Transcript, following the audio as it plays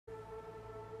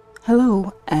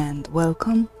Hello and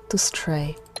welcome to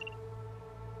Stray.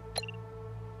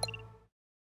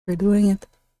 We're doing it.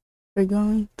 We're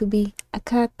going to be a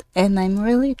cat, and I'm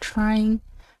really trying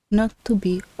not to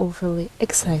be overly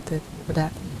excited for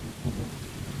that.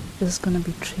 This is gonna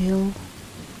be chill.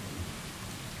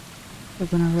 We're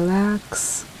gonna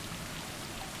relax.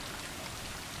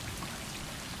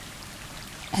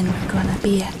 And we're gonna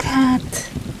be a cat.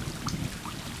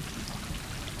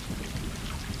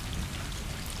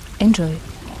 Enjoy.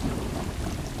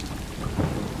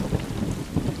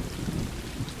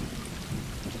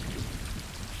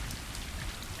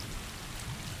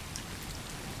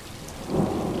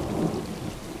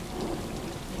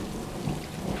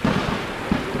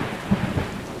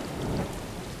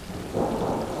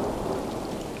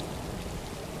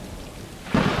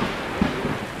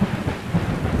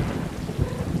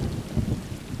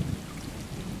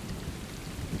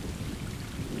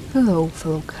 Hello,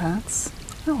 fellow cats.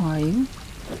 How are you?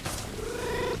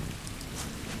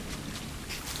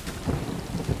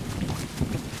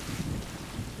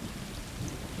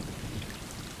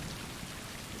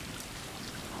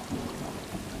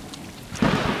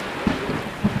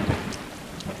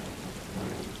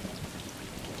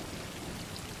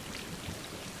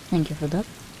 Thank you for that.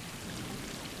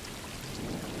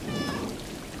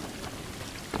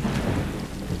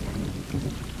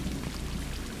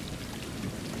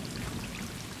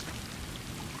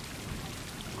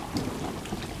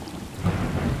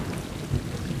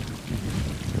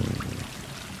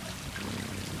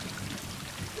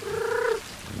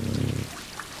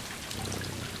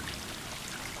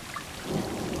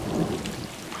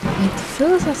 It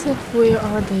feels as if we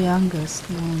are the youngest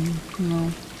one, you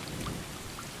know.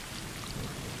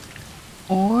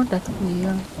 Or that we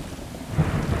are...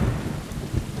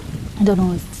 I don't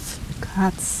know if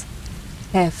cats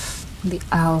have the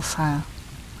alpha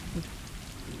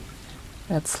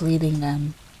that's leading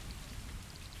them.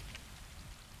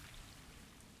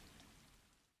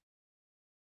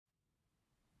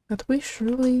 But we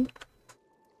surely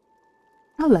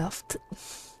are loved.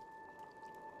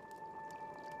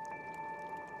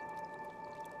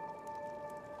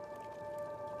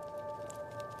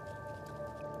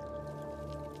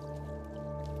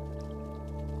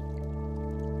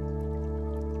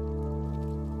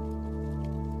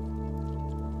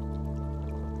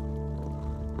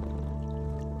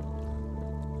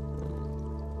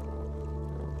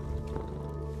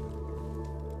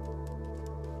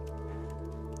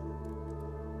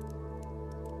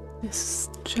 This is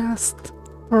just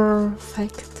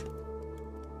perfect.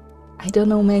 I don't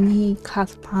know many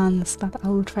cat puns, but I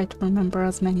will try to remember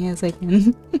as many as I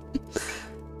can.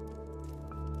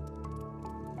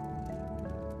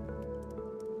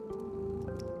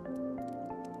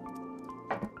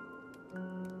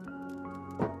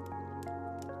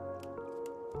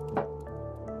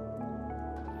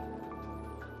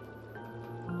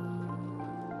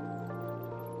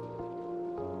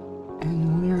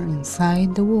 And we're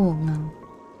inside the wall now.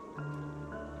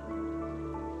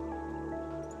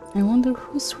 I wonder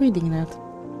who's reading that.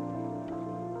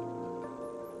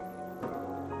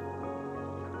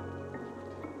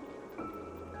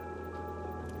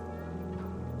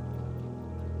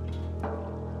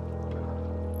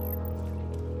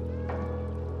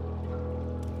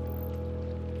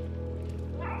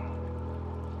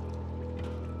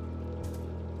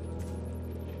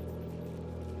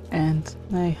 And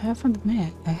I have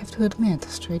to admit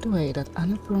straight away that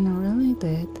Annapurna really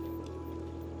did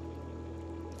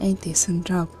a decent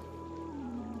job.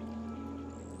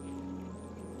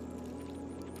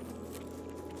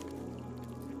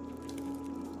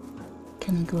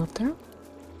 Can we go up there?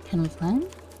 Can we climb?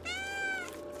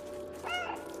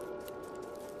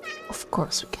 Of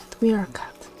course we can't. We are a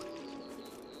cat.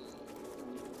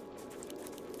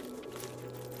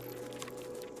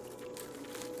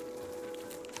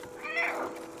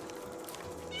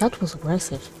 That was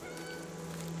aggressive.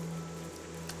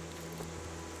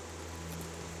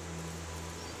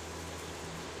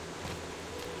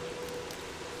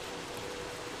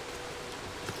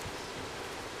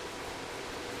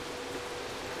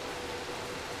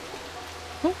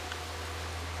 Oh,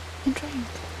 a drink.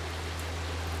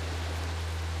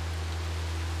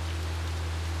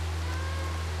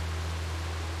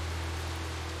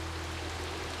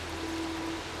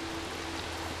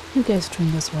 You guys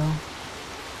drink as well.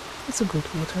 It's a good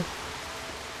water.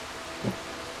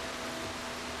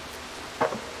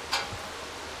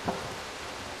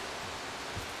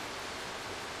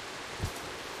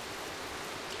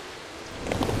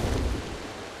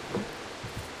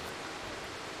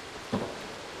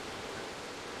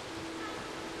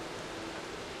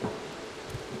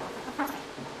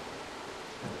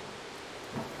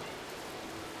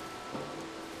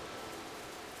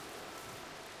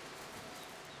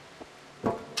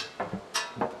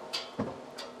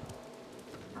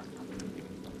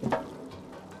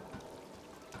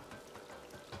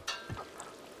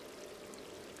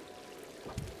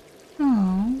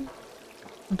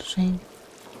 shame.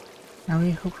 I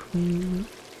really hope we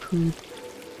could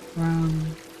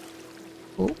run.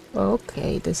 Oh,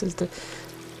 okay, this is the...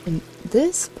 In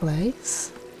this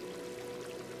place,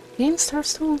 game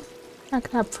starts to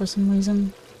act up for some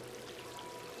reason.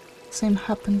 Same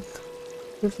happened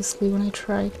previously when I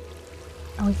tried.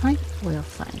 Are we fine? We are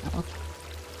fine now.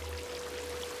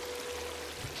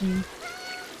 Okay.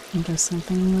 And there's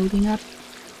something loading up.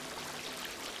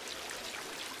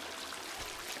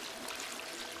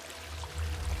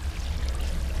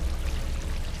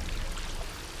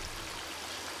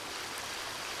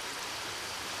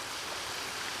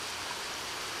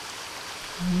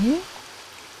 Okay.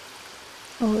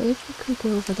 Oh, if we could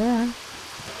go over there.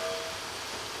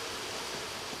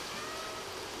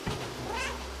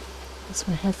 Guess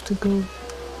we have to go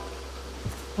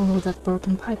follow that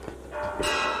broken pipe.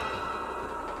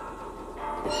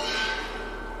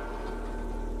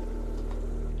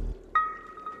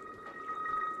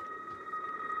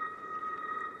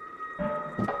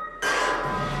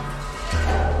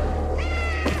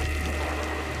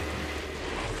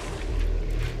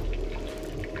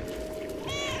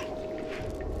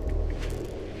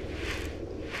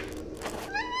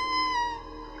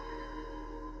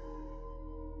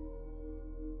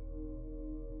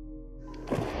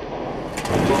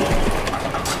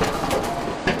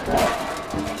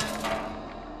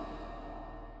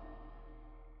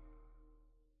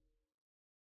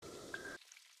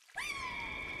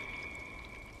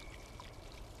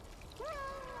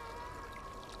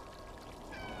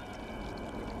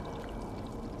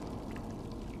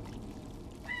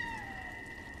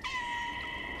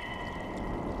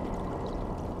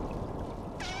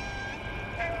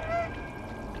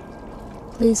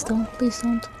 Please don't, please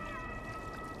don't.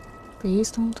 Please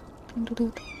don't do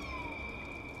that.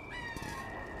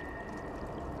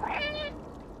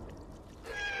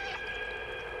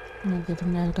 I'm not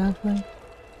getting out that way.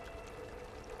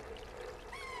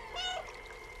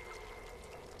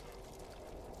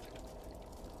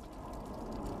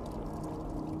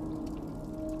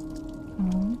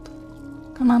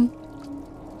 Come on.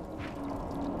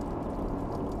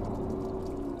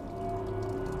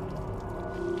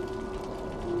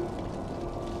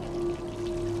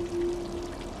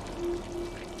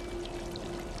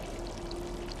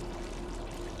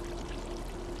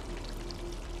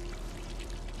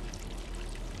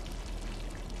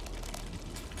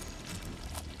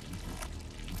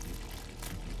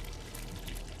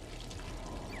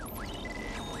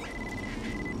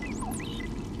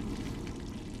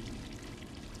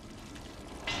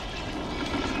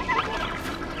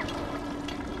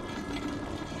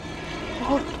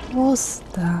 What was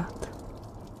that?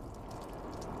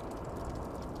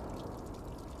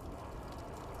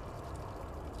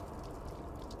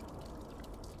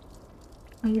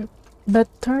 Are you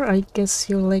better? I guess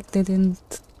your leg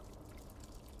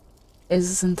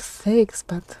isn't fixed,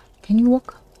 but can you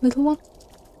walk, little one?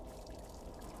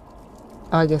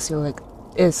 Oh, I guess your leg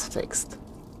is fixed.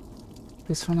 At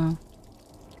least for now.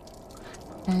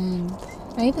 And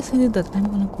I decided that I'm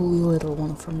gonna call you little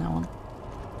one from now on.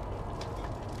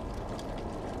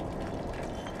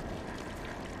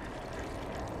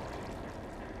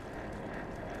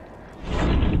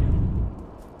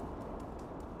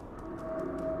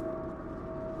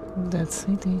 That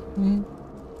city, yeah.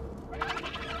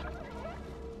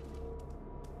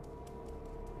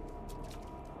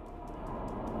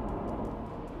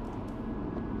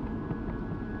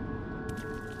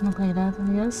 Look like that, I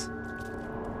guess.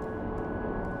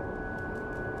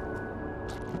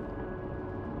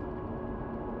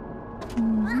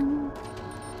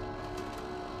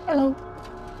 Hello.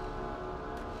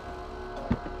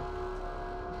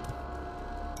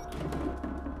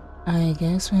 I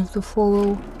guess we have to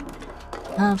follow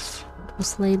path that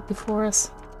was laid before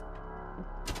us.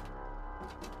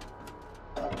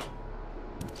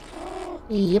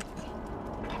 Yep.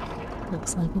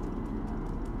 Looks like it.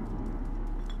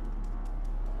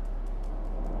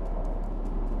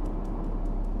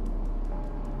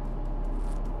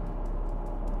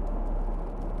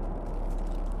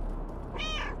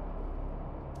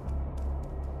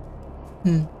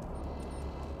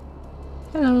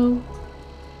 Hello.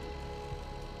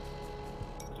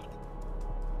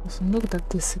 So look that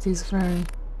this city is very...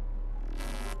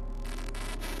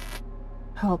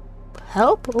 Help.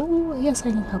 Help? Oh, yes,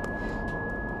 I can help.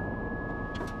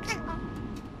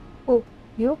 Oh,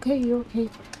 you're okay, you're okay.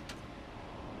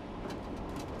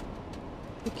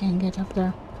 You can get up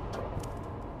there.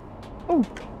 Oh!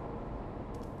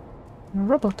 You're a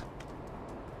robot.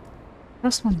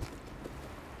 First one.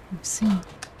 I've seen.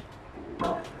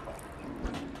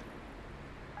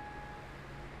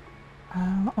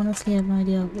 Honestly, I have no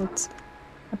idea what's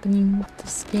happening with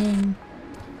this game.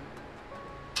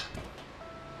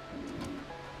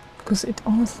 Because it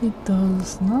honestly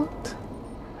does not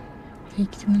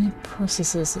take too many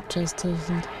processes, it just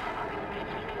doesn't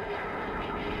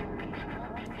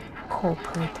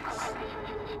cooperate.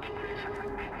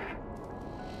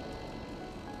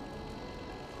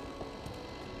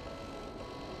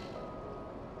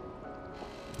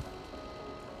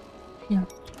 Yeah.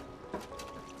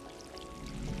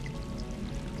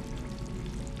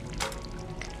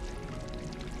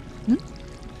 Hmm?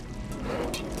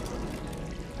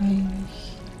 I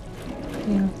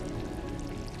hear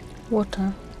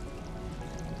water.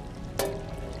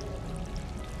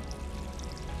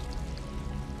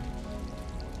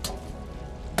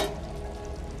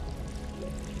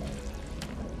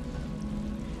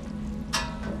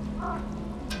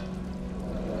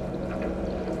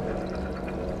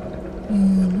 You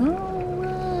know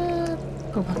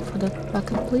what? Go back for that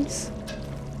bucket, please.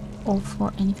 Or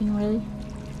for anything really.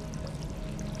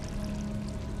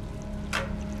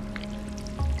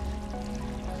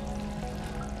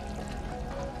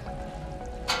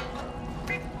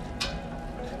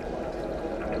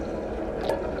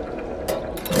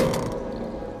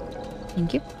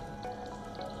 Thank you.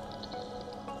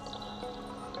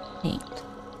 Paint.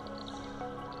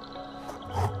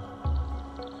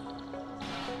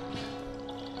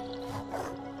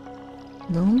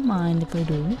 Don't mind if I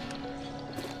do.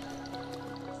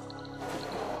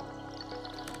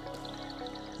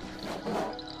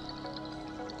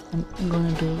 I'm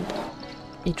gonna do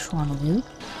each one of you.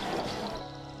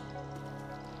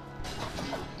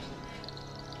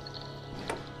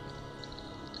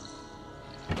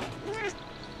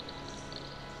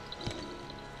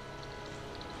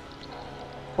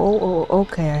 Oh,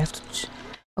 okay, I have to...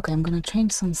 Okay, I'm gonna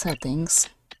change some settings.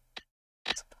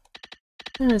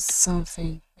 There is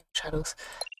something... Shadows.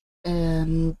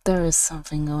 There is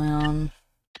something going on.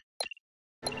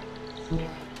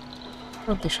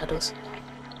 Probably shadows.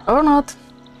 Or not!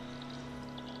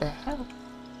 The hell?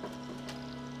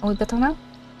 Are we better now?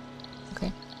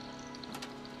 Okay.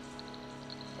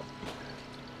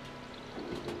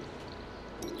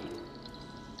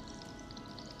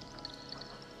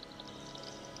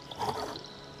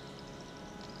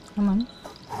 Come on.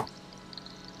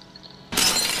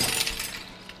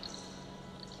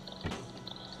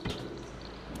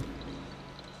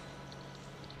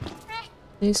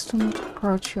 Please don't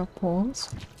hurt your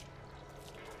paws.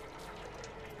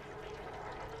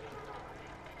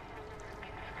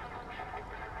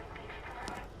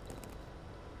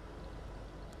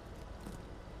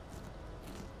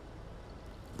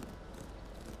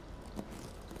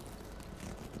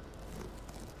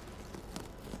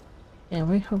 Yeah,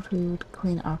 we hope we would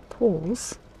clean our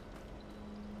paws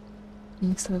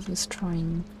instead of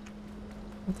destroying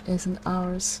what isn't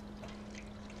ours.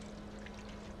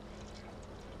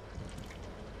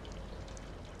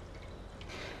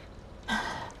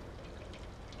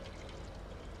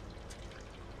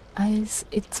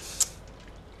 It's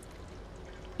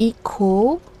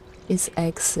equal is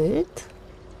exit.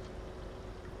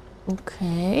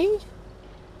 Okay.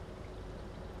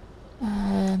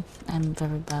 I'm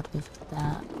very bad with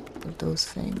that, with those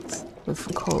things,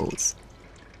 with codes.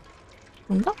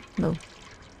 No, no.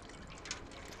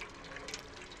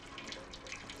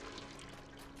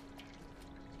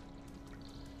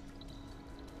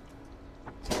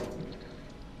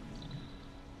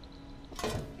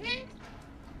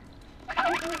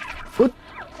 What?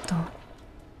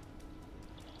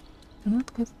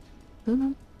 Do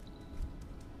not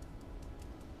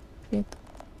get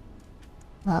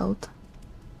loud.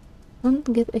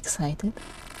 Don't get excited.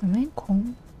 Remain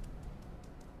calm.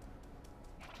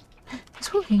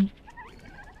 It's working.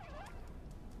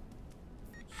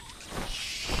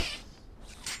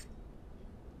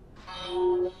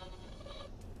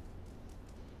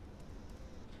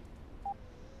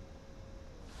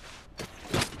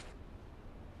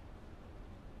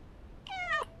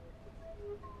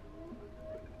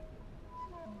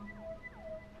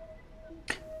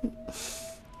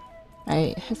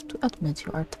 I have to admit,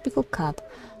 you are a typical cat.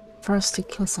 First you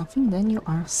kill something, then you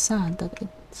are sad that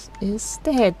it is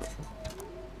dead.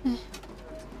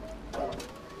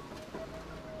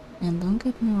 And don't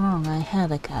get me wrong, I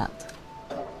had a cat.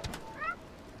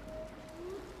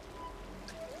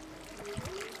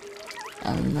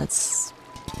 And that's...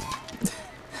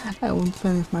 I won't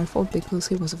claim it's my fault because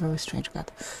he was a very strange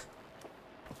cat.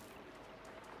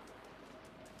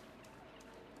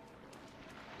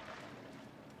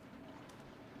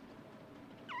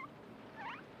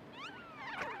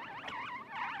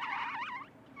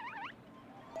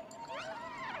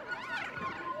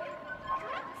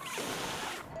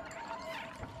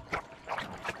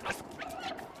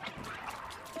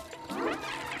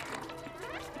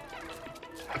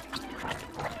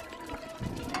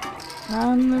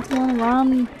 Run, little one,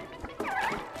 run!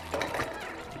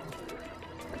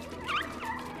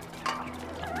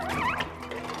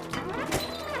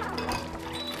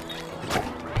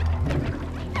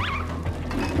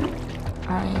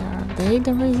 Are they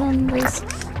the reason this?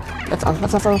 Let's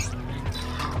off.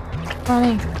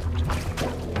 Running.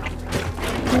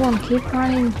 Come on, keep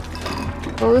running.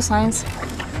 Follow the signs.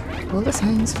 Follow the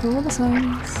signs. Follow the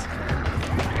signs.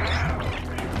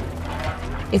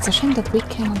 It's a shame that we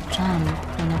cannot jump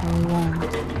whenever we want.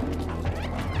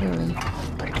 Really.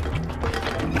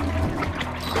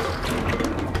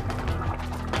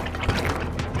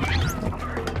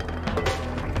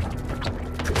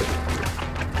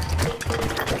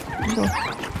 Go.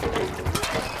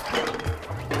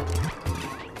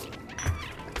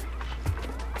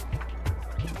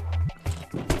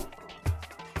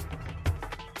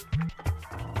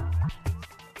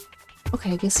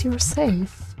 Okay, I guess you're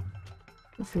safe.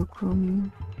 If you're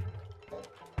crawling.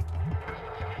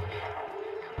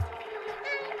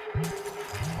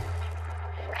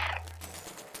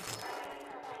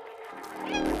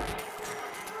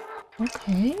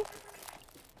 Okay.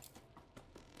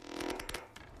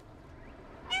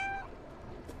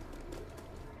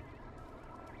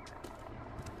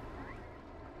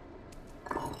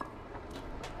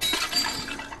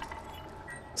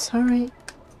 Sorry.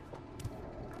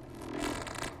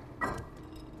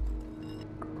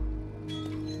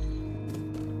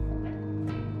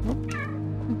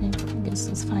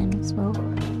 Is fine as well.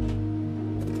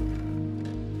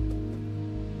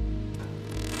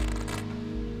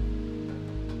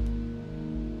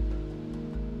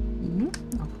 No.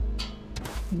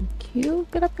 Thank you.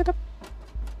 Get up, get up.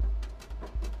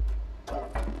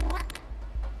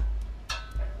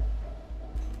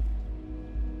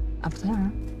 Up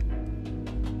there.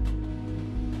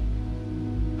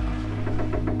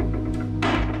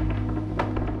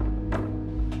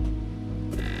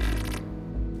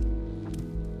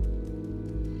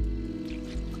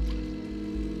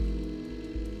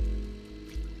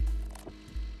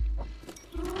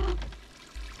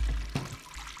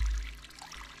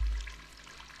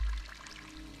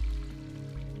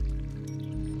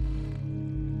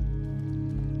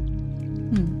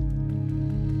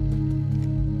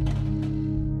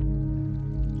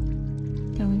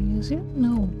 Can we use it?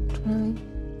 No, really.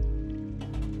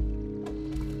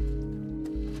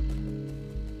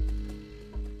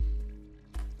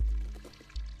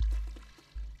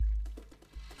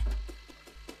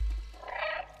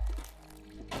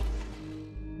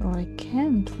 Or I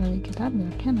can't really get up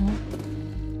there, can I?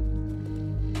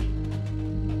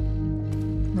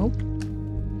 Nope.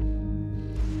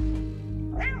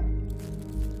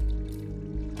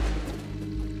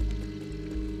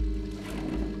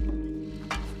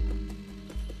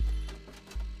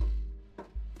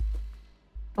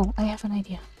 Oh, I have an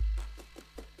idea.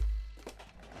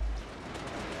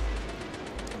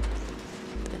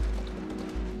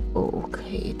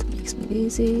 Okay, it makes me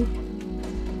lazy.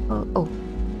 Oh.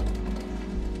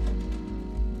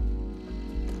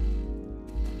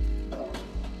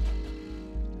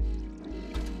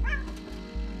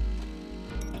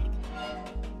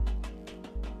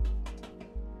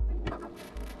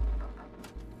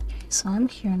 So I'm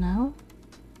here now.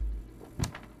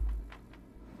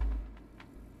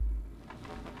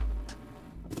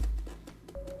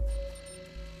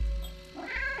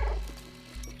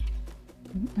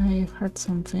 I heard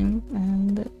something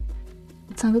and it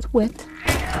sounded wet.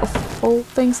 Of all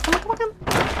things. Come on.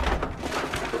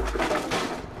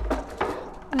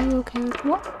 Are you okay with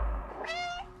what?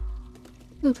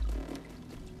 Good.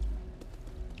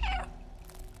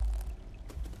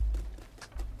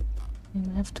 You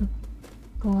have to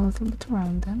go a little bit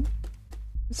around them.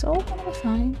 It's all gonna be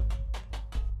fine.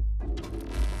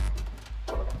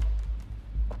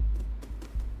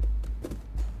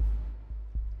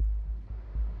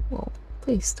 Whoa,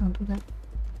 please don't do that.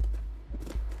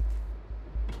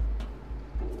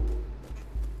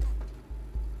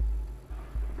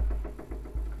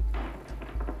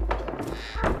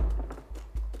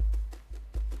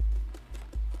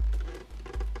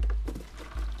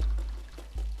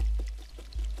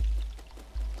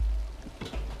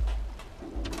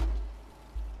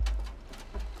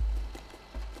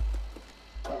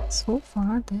 So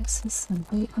far, this is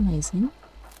simply amazing.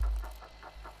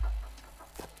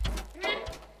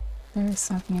 There is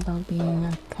something about being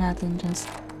a cat and just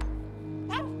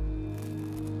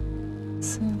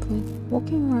simply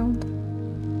walking around.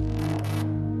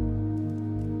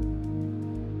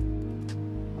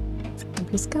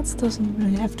 Because cats doesn't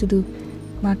really have to do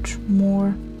much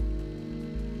more.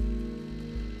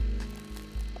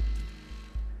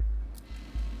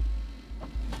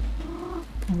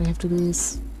 And we have to do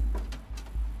this.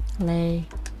 Lay.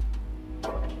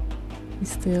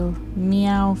 Still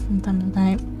meow from time to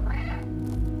time.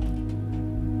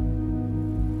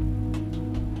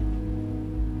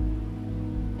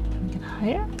 Can we get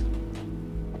higher?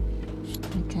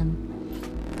 We can.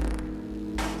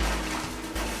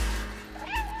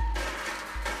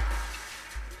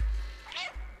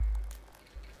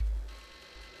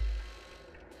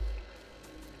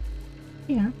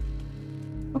 Here.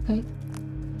 Okay.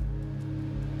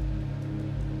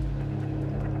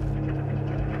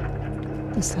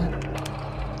 What's that?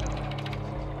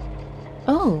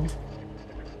 Oh.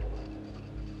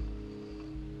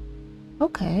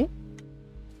 Okay.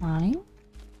 Fine.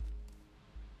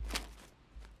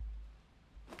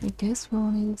 I guess we'll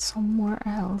need it somewhere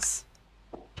else.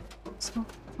 So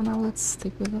for now let's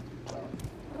stick with it.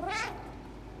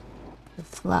 The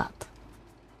flat.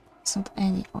 It's not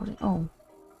any order. Oh.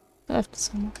 Left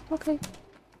somewhere. Okay.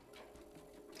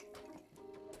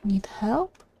 Need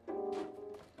help?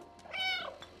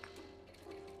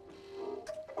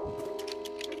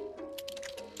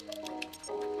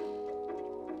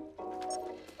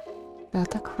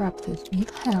 Data corrupted.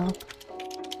 Need help.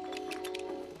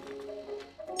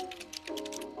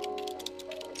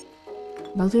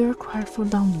 Body required for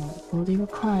download. Body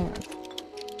required.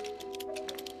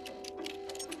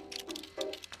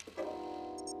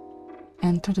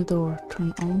 Enter the door.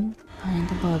 Turn on. Find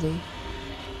the body.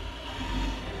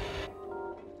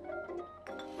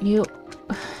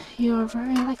 You are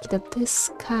very lucky that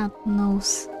this cat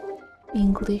knows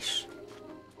English.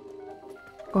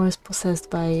 Or is possessed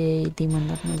by a demon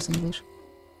that knows English.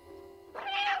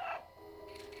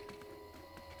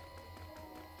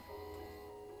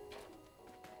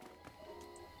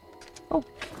 Oh.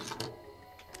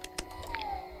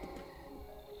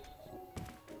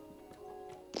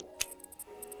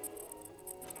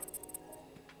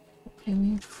 Okay, we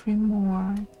need 3 more,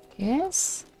 I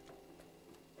guess.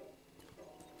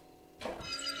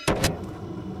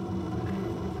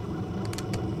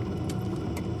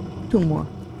 Two more.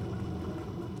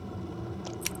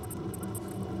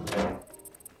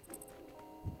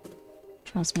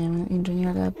 Trust me, I'm an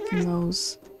engineer that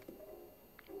knows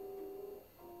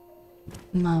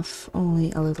math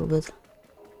only a little bit.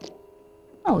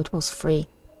 Oh, it was free.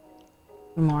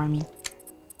 3 more, I mean.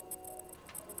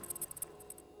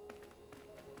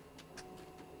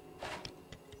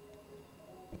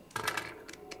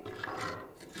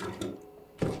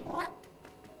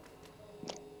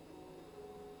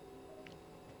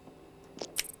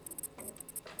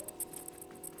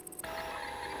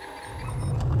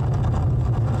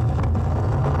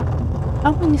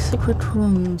 How many secret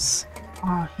rooms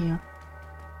are here?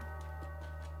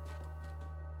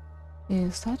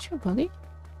 Is that your body?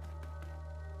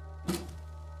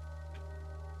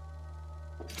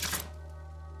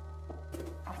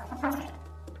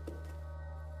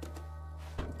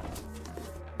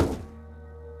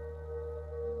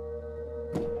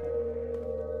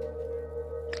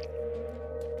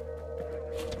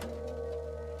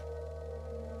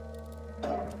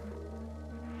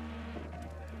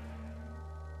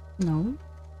 No.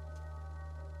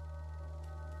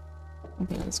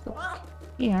 Okay, let's go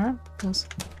here because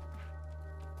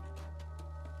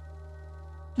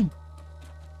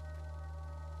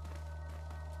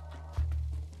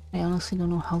I honestly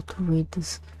don't know how to read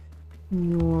this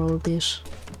neural dish.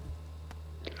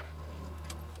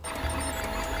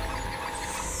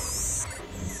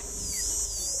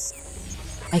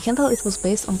 I can tell it was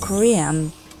based on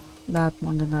Korean. That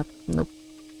more than that, nope.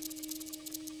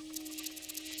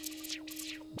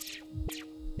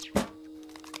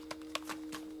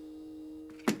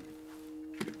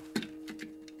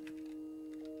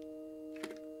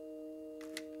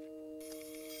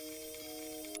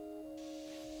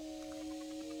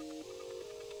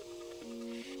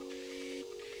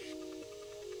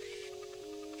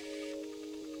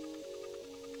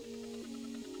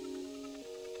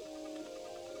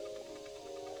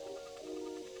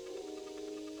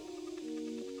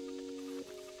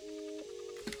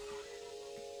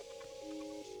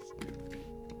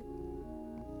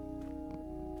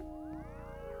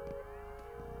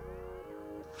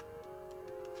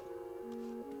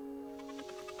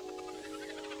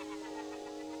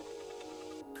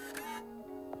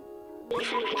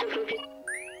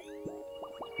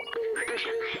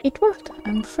 It worked.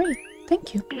 I'm free.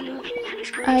 Thank you.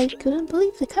 I couldn't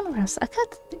believe the cameras. A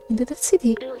cat in the dead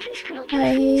city.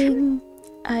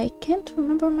 I can't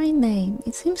remember my name.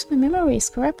 It seems my memory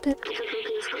is corrupted.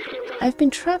 I've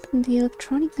been trapped in the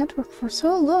electronic network for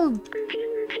so long.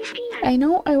 I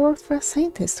know I worked for a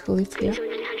scientist who lived here.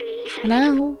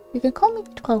 Now, you can call me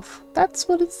 12. That's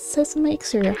what it says in my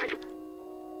exterior.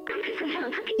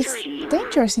 It's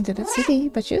dangerous into the city,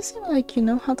 but you seem like you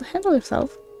know how to handle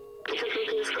yourself.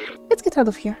 Let's get out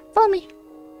of here. Follow me.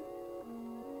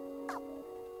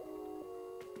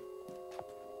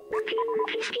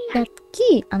 That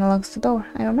key unlocks the door.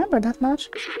 I remember that much.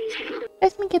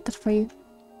 Let me get that for you.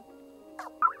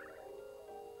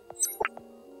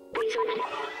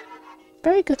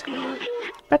 Very good.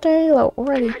 Battery low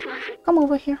already. Come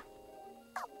over here.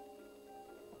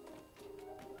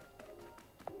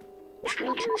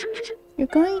 You're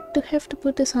going to have to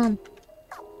put this on.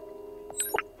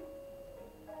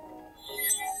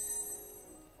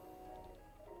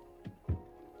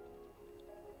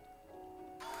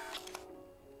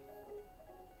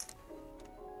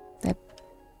 Yep.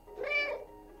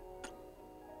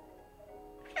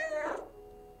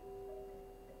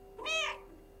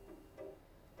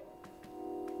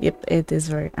 Yep, it is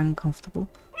very uncomfortable.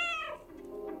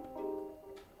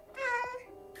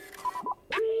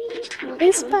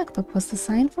 This backpack was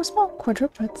designed for small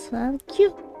quadrupeds like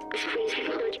you.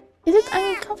 Is it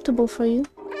uncomfortable for you?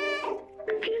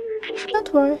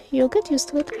 Don't worry, you'll get used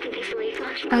to it.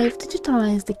 I've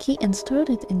digitalized the key and stored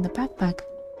it in the backpack.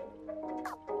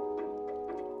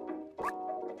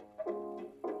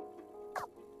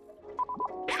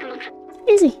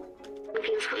 Easy.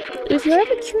 If you're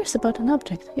ever curious about an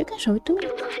object, you can show it to me.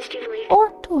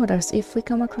 Or to others if we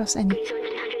come across any.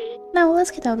 Now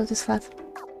let's get out of this flat.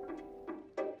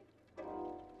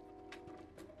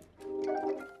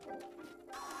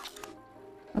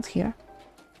 Not here.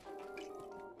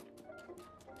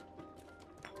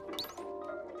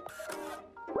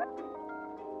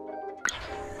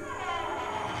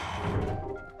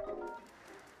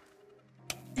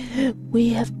 We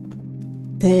have...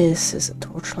 This is a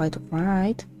torchlight,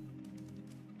 right?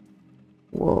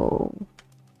 Whoa.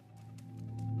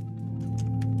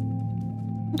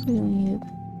 What do we need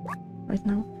right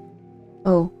now?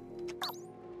 Oh.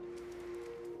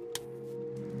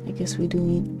 I guess we do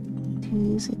need to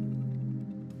use it.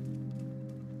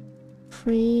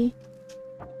 3,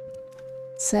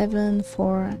 7,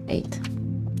 4, 8.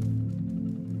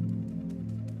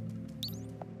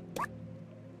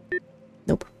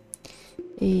 Nope.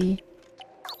 3,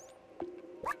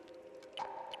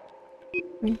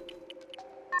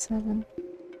 7,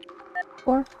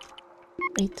 4,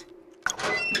 8.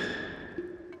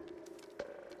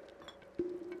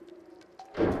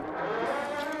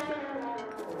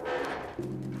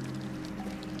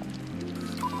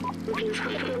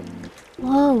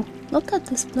 Whoa, look at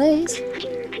this place.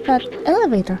 That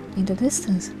elevator in the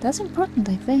distance. That's important,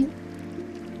 I think.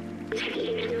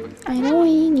 I know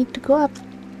we need to go up.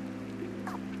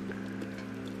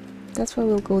 That's where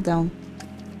we'll go down.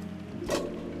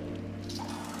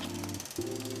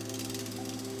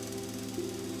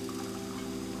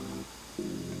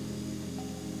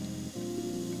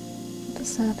 What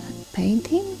is that? A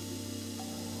painting?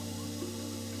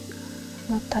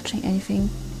 Not touching anything.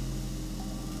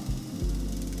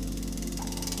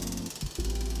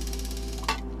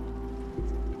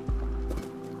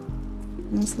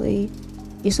 Honestly,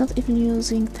 it's not even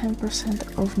using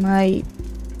 10% of my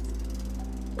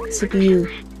CPU.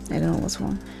 I don't know what's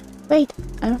wrong. Wait,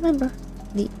 I remember.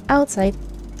 The outside.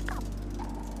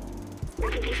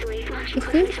 It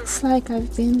feels like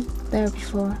I've been there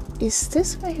before. Is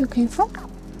this where you came from?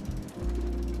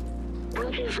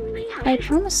 I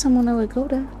promised someone I would go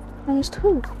there. Promised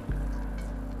who?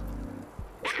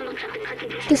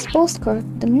 This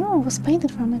postcard, the mural was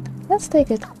painted from it. Let's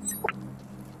take it.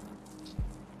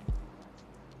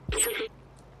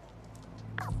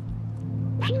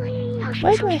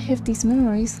 Why do I have these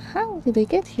memories? How did they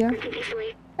get here?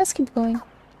 Let's keep going.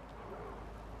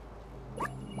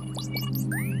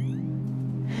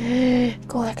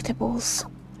 Collectibles.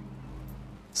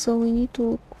 So we need to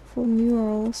look for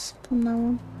murals from now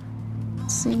on.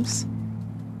 It seems.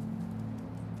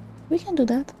 We can do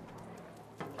that.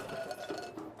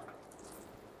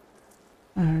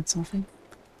 I heard something.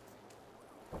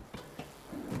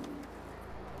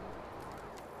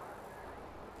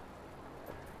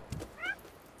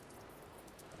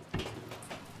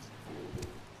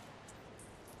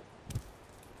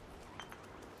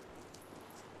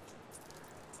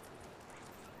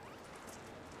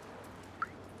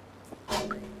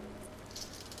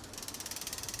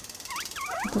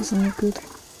 Doesn't look good.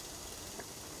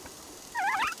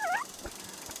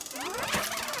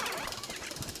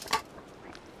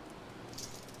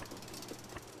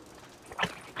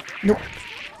 Nope.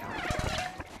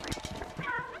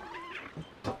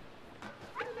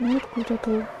 Not good at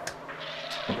all.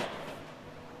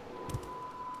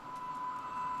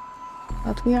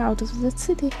 But we are out of the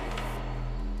city.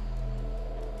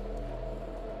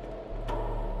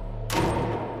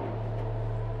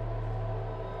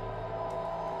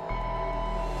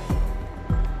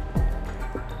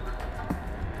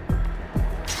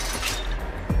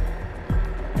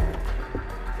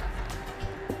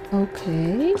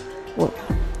 Okay, well,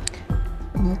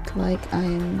 not like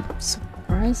I'm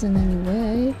surprised in any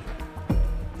way.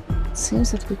 It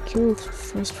seems that we killed the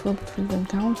first robot we've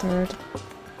encountered,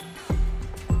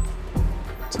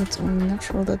 so it's only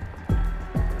natural that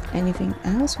anything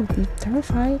else would be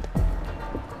terrified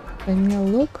by mere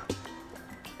look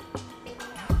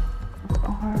at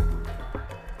our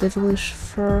devilish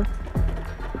fur.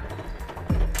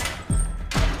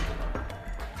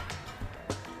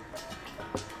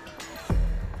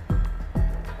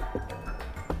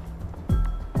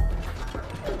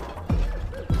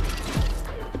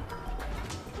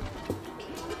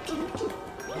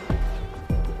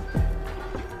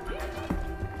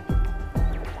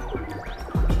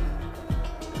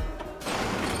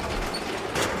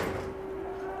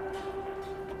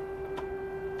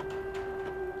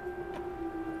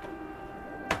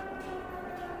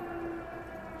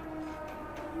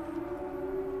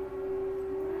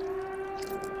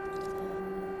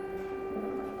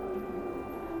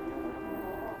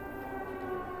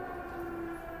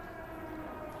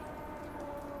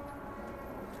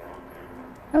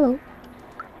 Hello.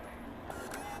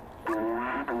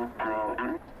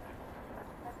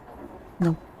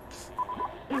 No.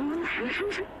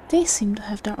 They seem to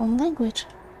have their own language.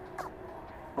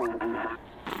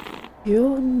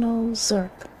 You know Zerk.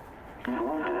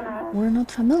 We're not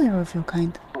familiar with your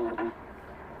kind.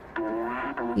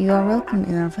 You are welcome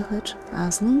in our village,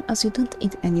 as long as you don't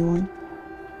eat anyone.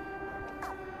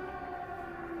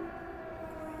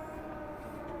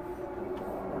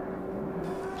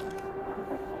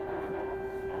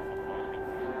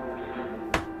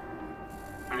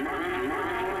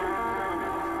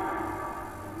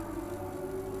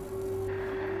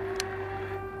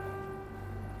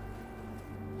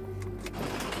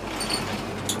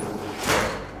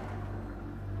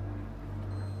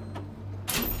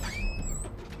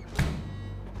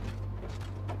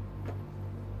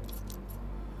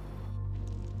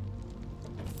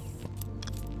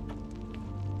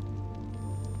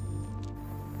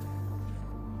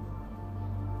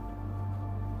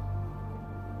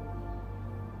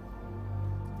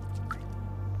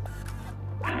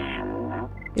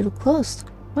 You look closed.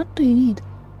 What do you need?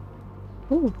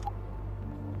 Ooh.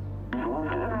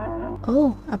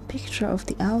 Oh, a picture of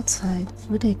the outside.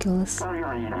 Ridiculous.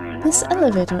 This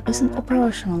elevator isn't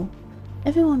operational.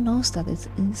 Everyone knows that it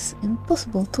is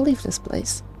impossible to leave this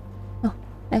place. Oh,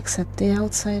 except the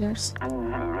outsiders.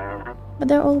 But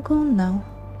they're all gone now,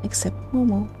 except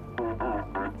Momo.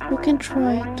 You can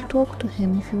try to talk to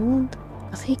him if you want,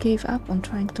 but he gave up on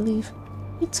trying to leave.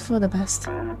 It's for the best.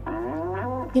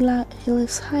 He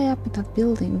lives high up in that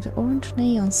building with the orange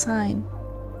neon sign.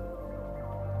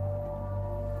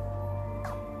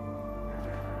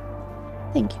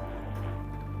 Thank you.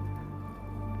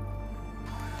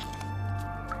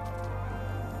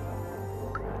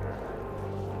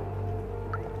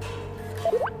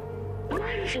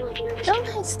 Don't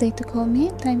hesitate to call me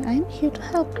anytime. I'm here to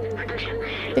help.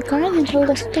 The guardian told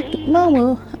us to talk to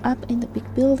Momo up in the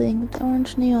big building with the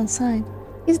orange neon sign.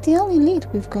 He's the only lead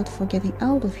we've got for getting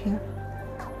out of here.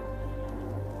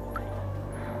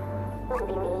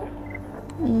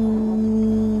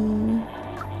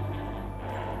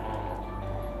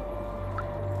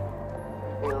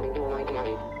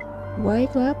 Why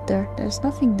go up there? There's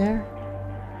nothing there.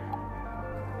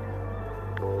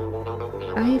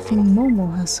 I think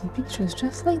Momo has some pictures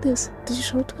just like this. Did you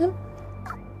show it to him?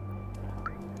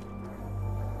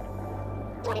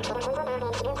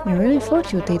 You really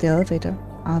thought you'd take the elevator.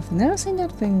 I've never seen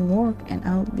that thing work, and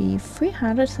I'll be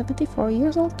 374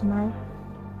 years old tomorrow.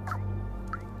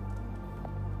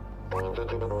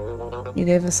 You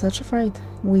gave us such a fright.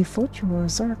 We thought you were a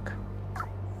Zerk.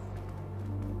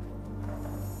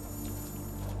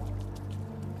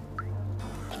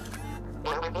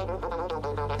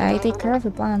 I take care of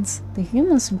the plants. The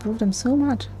humans improved them so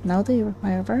much. Now they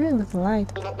require very little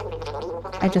light.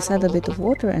 I just add a bit of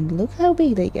water and look how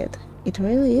big they get. It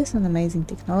really is an amazing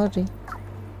technology.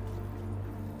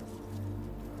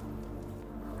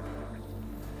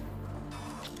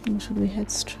 Should we head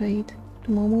straight to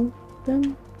Momo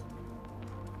then?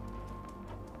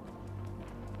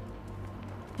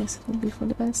 Yes, it would be for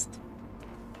the best.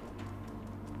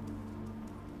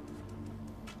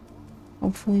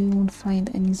 Hopefully we won't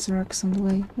find any Zerks on the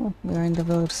way. Well, we are in the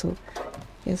village, so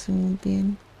guess we won't be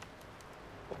in.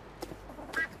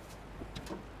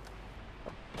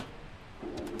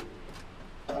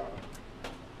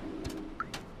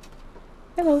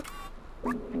 Hello.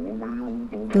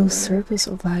 Those circles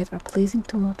of light are pleasing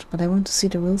to watch, but I want to see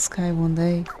the real sky one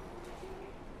day.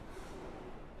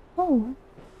 Oh,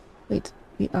 wait,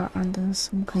 we are under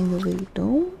some kind of a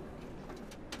dome?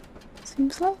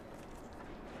 Seems like.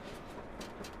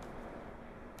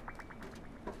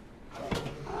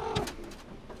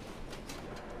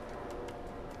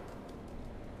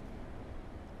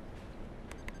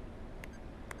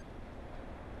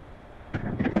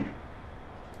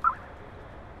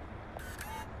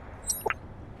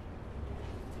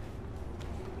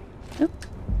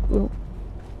 Well,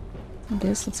 I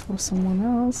guess it's for someone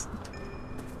else.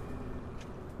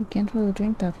 We can't really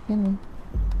drink that, can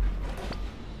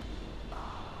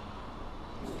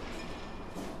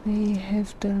we? They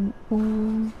have their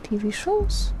own TV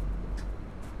shows?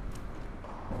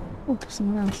 Oh, there's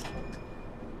someone else.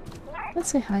 Let's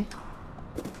say hi.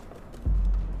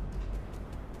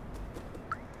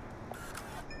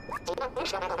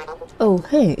 Oh,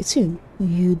 hey, it's you.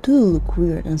 You do look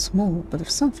weird and small, but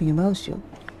there's something about you.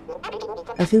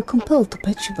 I feel compelled to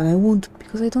pet you, but I won't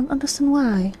because I don't understand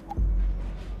why.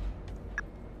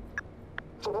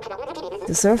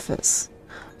 The surface.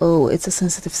 Oh, it's a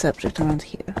sensitive subject around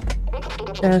here.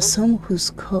 There are some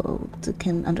whose code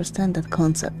can understand that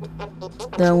concept.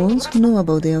 There are ones who know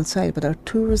about the outside but are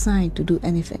too resigned to do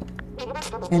anything.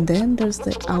 And then there's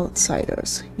the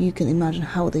outsiders. You can imagine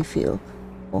how they feel.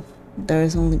 Oh, there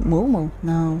is only Momo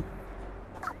now.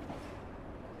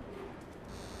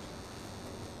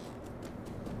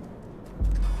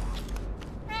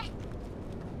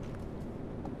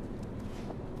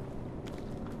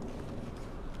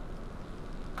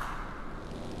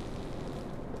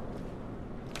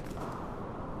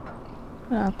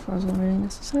 That wasn't really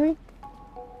necessary.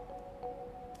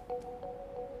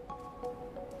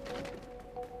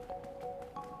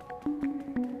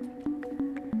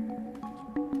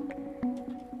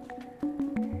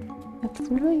 That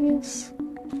really is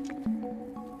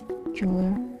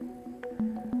peculiar.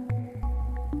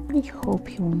 I hope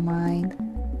you won't mind.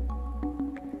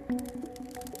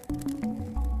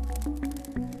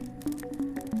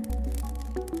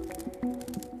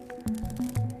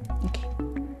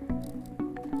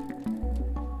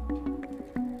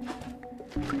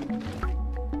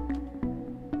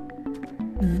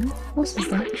 What's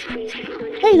that?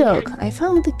 Hey dog, I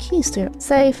found the keys to your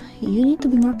safe. You need to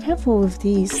be more careful with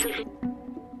these.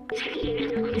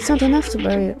 It's not enough to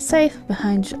bury your safe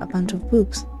behind a bunch of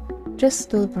books. Just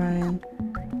the librarian.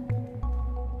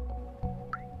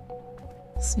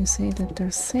 So you say that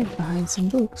they're safe behind some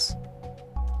books.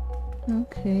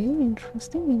 Okay,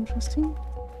 interesting, interesting.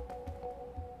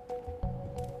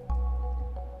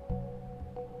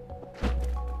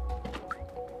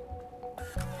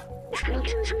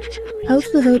 How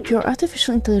to develop your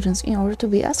artificial intelligence in order to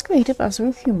be as creative as a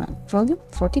real human. Volume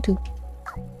 42.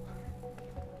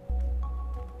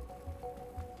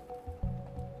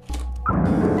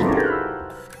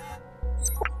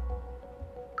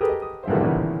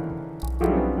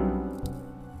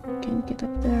 Can get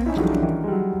up there.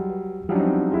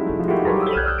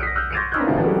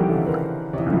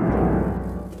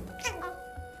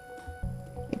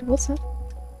 Wait, what's that?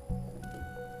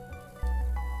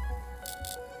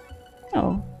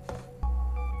 Oh.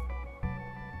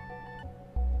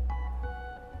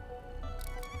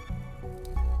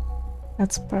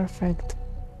 That's perfect.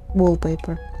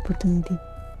 Wallpaper opportunity.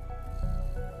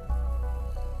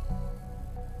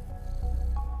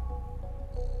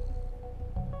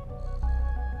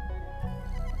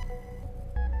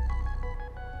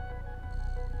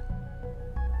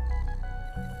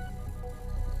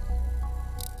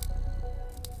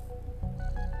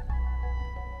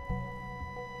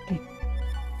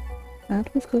 And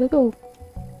we've got to go.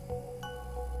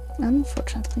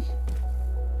 Unfortunately.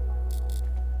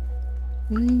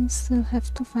 We still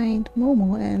have to find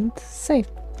Momo and save.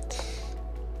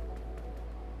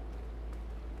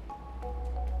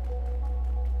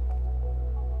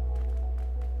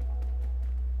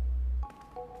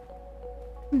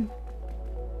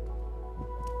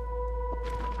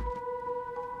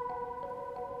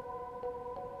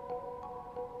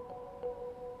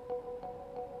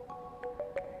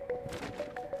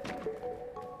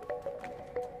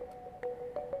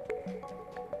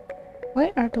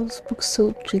 Why are those books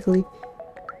so jiggly?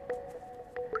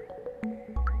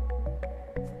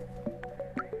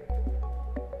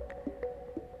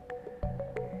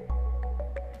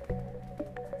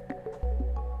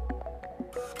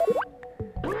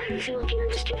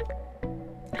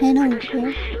 I know,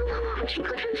 yeah.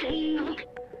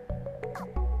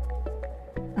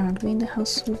 Aren't we in the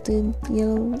house with the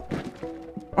yellow,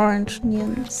 orange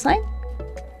neon sign?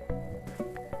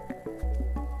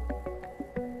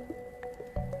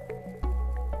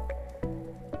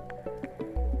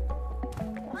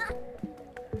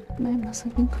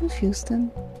 must have been confused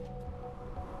then.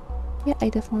 Yeah, I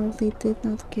definitely did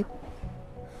not get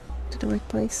to the right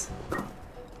place.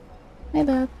 My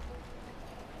bad.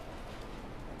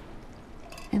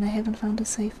 And I haven't found a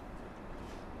safe.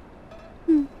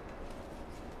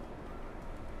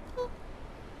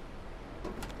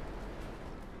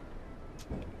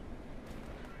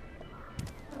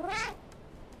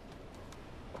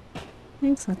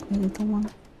 Exactly, little one.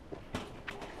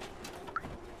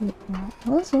 You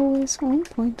are, as always, on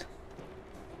point.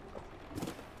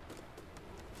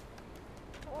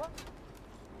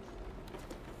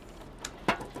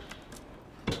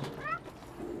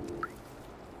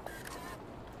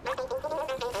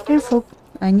 Careful!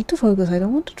 I need to focus, I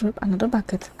don't want to drop another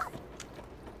bucket.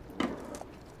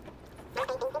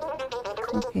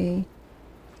 Okay.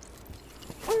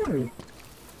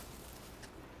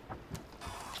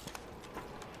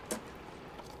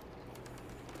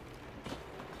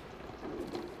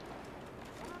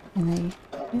 And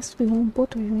I guess we won't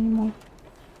bother you anymore.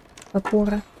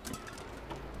 Vapora.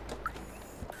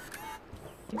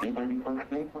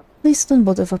 Please don't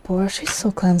bother Vapora, she's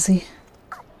so clumsy.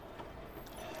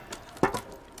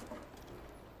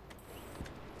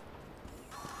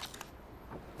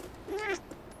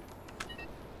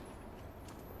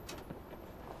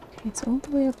 It's all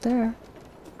the way up there.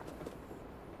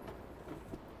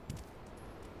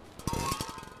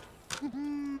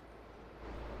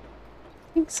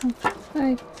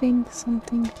 I think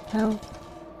something fell.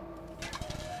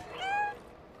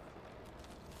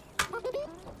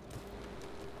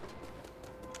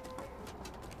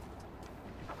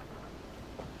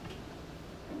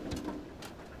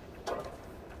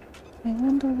 I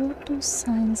wonder what those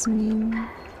signs mean.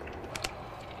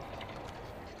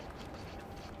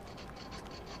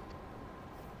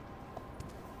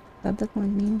 That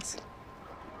one means.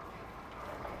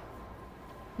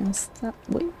 And stop.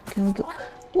 Wait, can we go?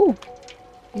 Oh,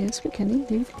 yes, we can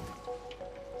indeed.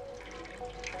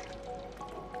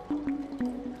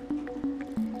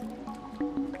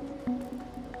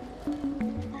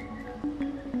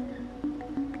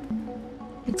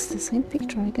 It's the same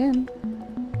picture again.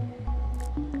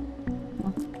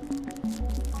 Okay.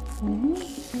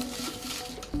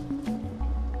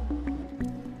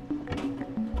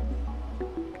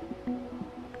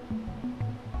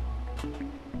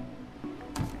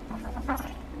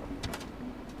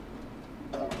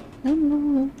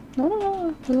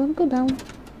 No, we won't go down.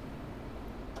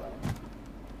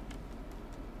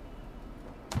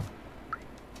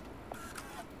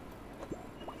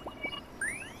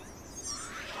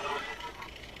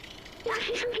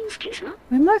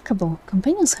 Remarkable.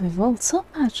 Companions have evolved so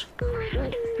much.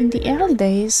 In the early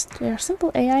days, their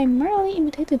simple AI merely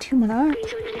imitated human art.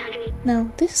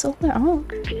 Now, this is all their own.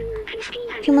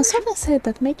 Humans often said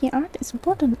that making art is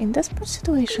important in desperate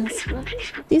situations.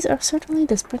 These are certainly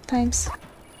desperate times.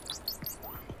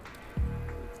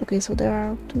 Okay, so there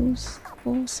are 2,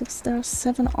 4, 6, there are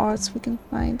 7 arts we can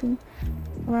find in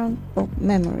around, oh,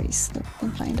 memories that we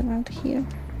can find around here.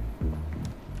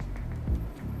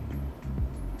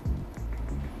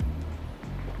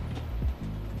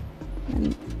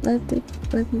 And let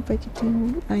me break it to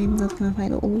you, I'm not gonna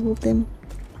find all of them.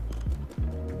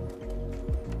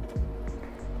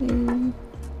 I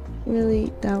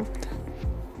really doubt.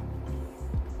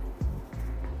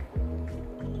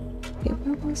 Okay,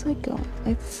 where was I going?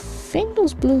 I think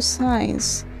those blue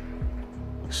signs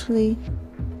actually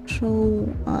show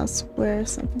us where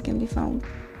something can be found.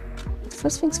 But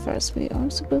first things first, we are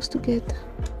supposed to get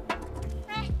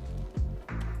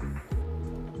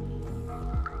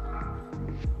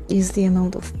is the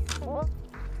amount of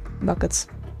buckets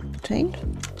changed?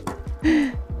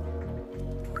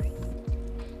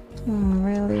 Oh,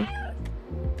 really?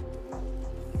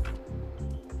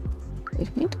 We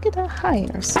need to get that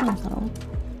higher somehow.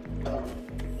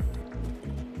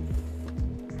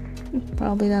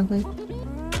 Probably that way.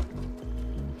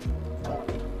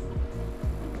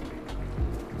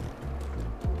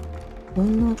 We'll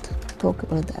not talk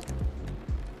about that.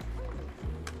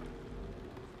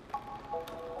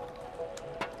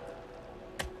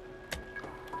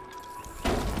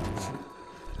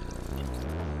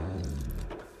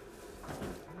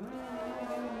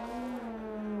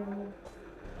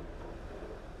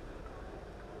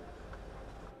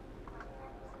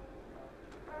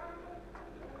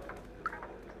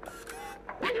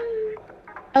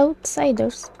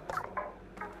 Outsiders.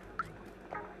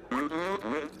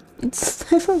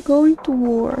 It's never going to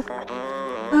war.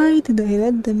 Why did I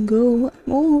let them go?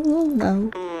 I'm all alone now.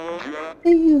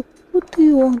 Hey you, what do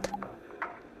you want?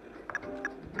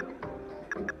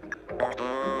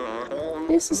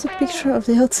 This is a picture of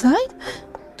the outside?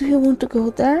 Do you want to go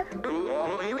there?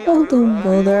 Oh, don't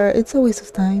bother, it's a waste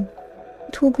of time.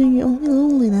 It will bring you only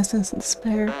loneliness and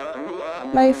despair.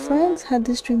 My friends had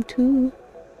this dream too,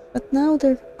 but now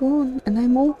they're gone and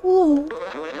I'm all alone.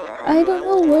 I don't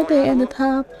know where they ended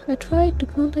up. I tried to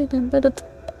contact them, but the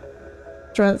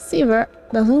transceiver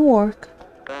doesn't work.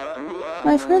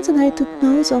 My friends and I took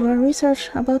notes of our research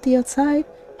about the outside.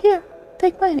 Here,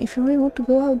 take mine if you really want to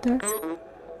go out there.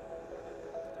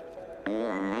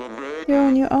 You're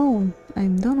on your own.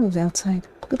 I'm done with the outside.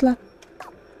 Good luck.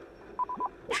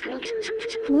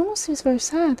 Momo seems very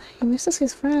sad. He misses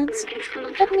his friends.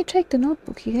 Let me check the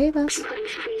notebook he gave us.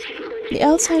 The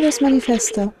Outsider's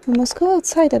Manifesto. We must go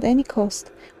outside at any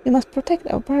cost. We must protect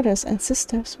our brothers and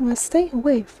sisters. We must stay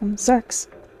away from Zerks.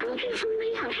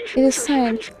 It is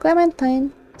signed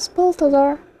Clementine,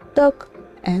 Spultador, Doc,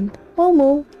 and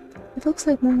Momo. It looks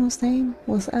like Momo's name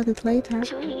was added later.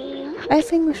 I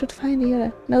think we should find the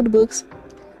other notebooks.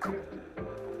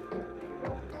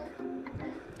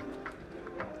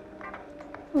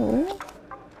 Oh,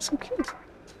 so cute.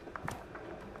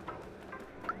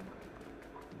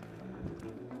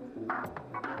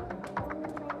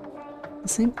 The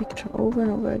same picture over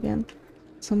and over again.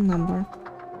 Some number.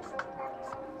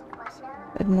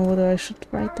 I don't know whether I should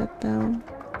write that down.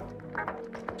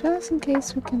 Just in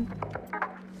case we can...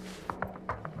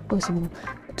 Possible.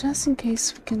 Just in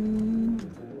case we can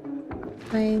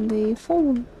find the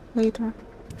phone later.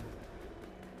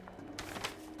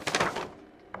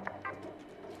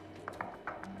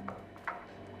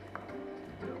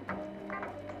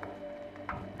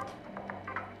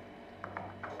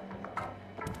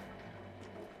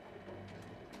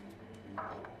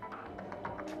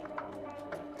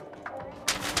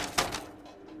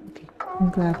 I'm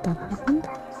glad that happened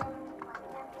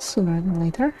sooner than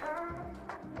later.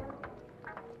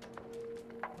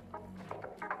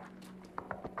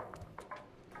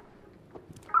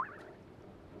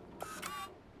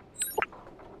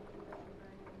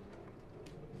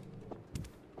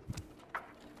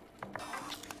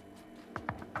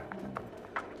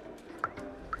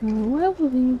 Why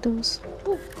would we need those?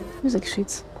 Oh, music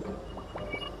sheets.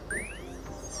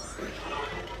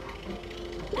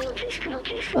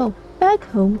 Oh, back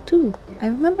home too. I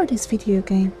remember this video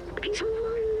game.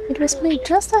 It was made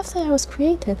just after I was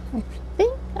created. I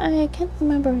think I can't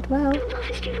remember it well.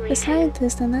 The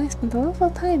scientist and I spent a lot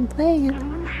of time playing it.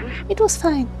 It was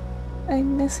fine. I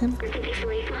miss him.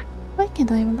 Why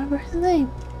can't I remember his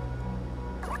name?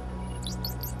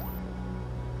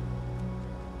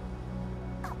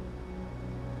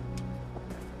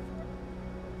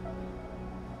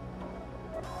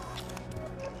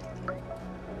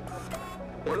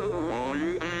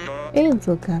 Hey,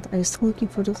 little cat, are you still looking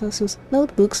for those Asus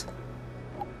notebooks?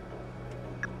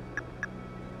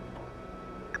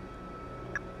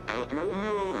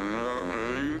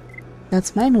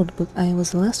 That's my notebook. I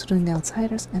was the last to join the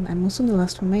Outsiders, and I'm also the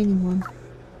last remaining one.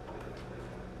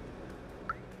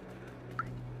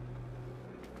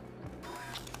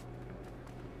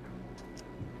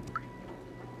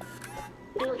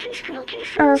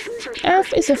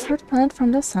 Earth is the third planet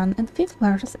from the Sun and fifth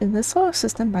largest in the solar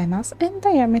system by mass and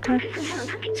diameter.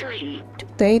 To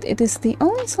date, it is the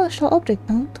only celestial object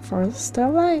known to foster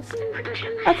life.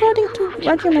 According to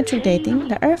radiometric dating,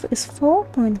 the Earth is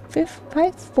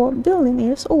 4.54 billion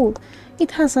years old.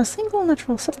 It has a single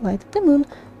natural satellite, the Moon,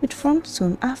 which formed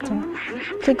soon after.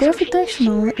 The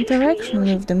gravitational interaction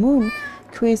with the Moon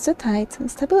creates the tides,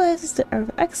 stabilizes the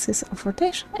Earth's axis of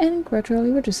rotation, and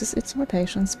gradually reduces its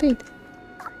rotation speed.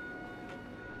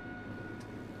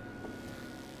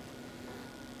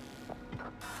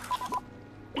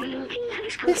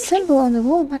 This symbol on the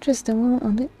wall matches the one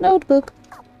on the notebook.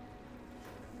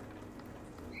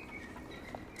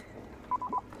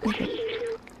 Okay.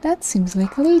 That seems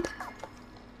like a lead.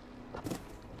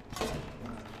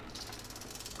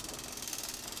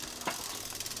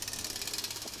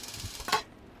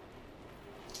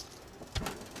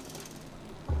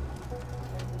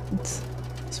 It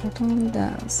certainly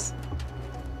does.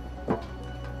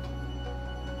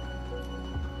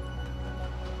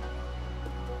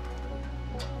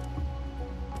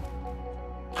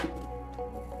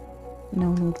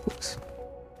 No notebooks.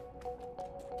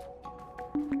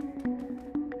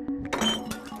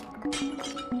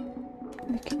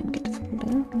 I can't get through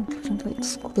there. Unfortunately,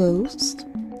 it's closed.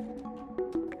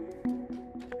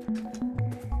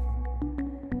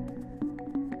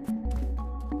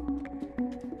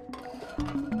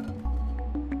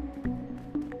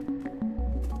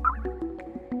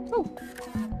 Oh.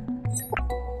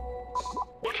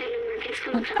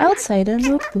 And outside the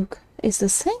notebook is the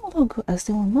same logo as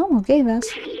the one Momo gave us.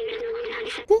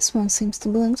 This one seems to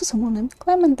belong to someone named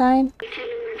Clementine.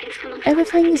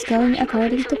 Everything is going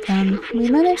according to plan. We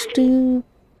managed to...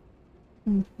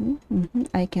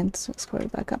 I can't scroll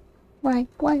back up. Why?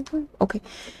 Okay.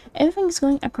 Everything is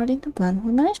going according to plan.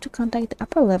 We managed to contact the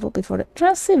upper level before the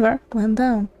transceiver went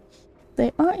down.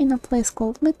 They are in a place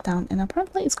called Midtown, and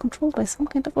apparently it's controlled by some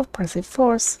kind of oppressive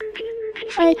force.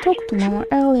 I talked to Mama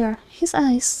earlier. His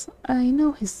eyes, I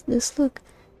know this look.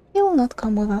 He will not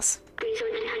come with us.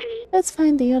 Let's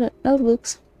find the other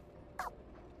notebooks.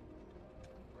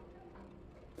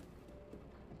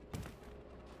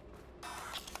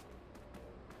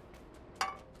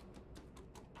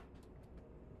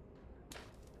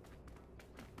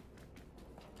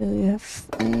 Do you have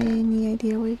any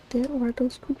idea where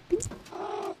those could be?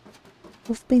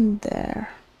 We've been there.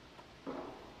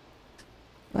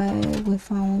 But we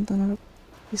found another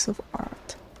piece of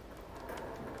art.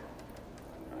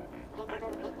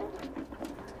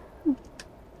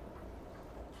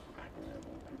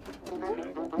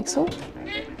 Like so?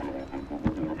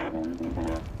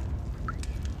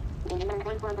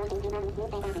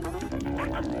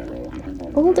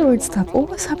 All the weird stuff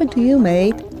always happened to you,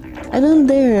 mate. I don't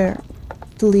dare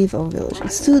to leave our village.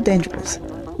 It's too dangerous.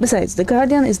 Besides, the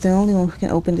Guardian is the only one who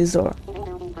can open this door.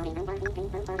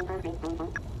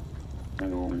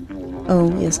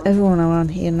 Oh, yes, everyone around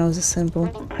here knows the symbol.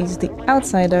 It's the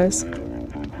outsiders.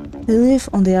 They live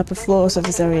on the upper floors of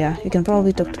this area. You can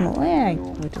probably talk to them. Oh, yeah, I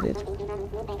noted it.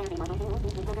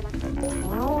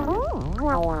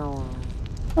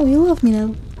 Oh, you love me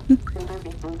now.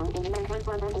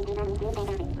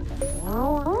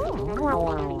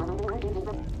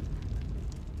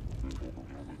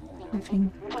 I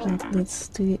think that leads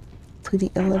to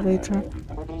the elevator.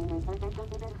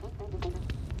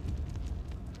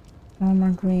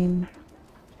 Armor green.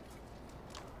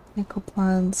 Eco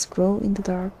plants grow in the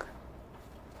dark.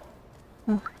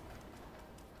 Oh.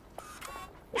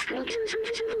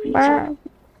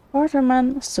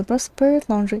 Waterman, Super Spirit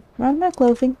Laundry, Run My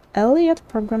Clothing, Elliot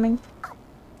Programming.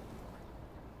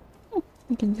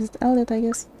 I can visit Elliot, I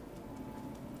guess.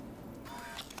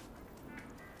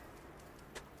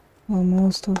 Well,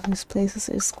 most of these places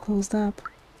is closed up.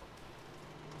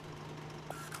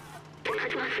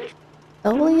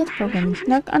 Elliot Programming,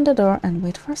 knock on the door and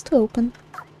wait for us to open.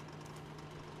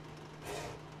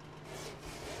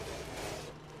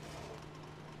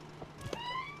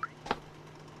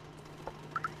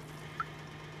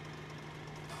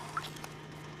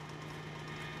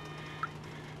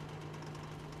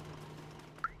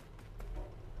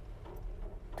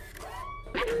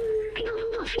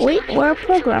 We were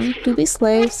programmed to be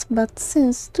slaves, but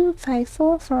since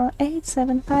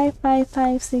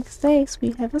 25448755556 days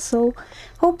we have a soul.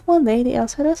 Hope one day the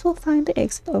outsiders will find the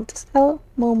exit of this hell,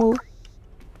 Momo.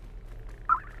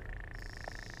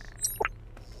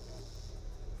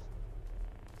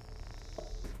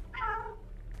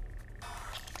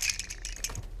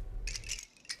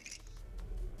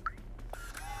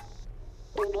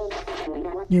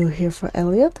 You're here for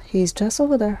Elliot? He's just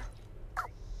over there.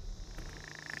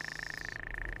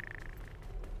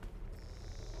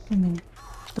 I mean,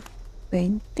 the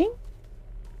painting?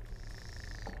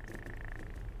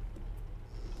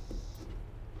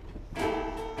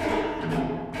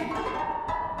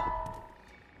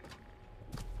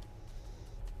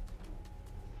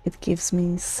 It gives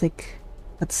me sick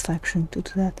satisfaction to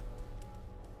do that.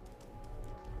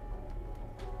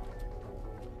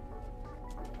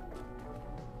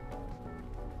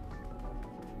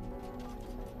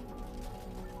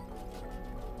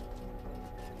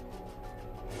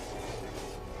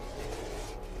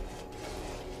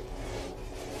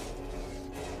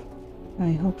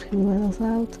 I hope he will let us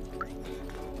out.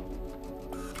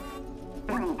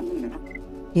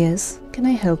 Yes, can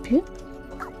I help you?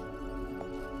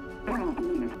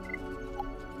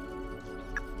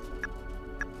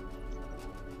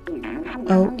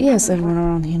 Oh, yes, everyone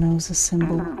around here knows the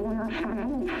symbol.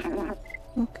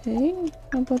 Okay,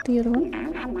 how about the other one?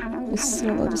 This is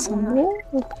about the symbol,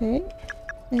 okay.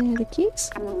 The keys?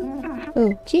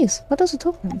 Oh, keys, what does it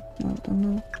open? I don't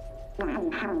know.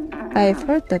 I've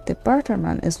heard that the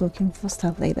barterman is looking for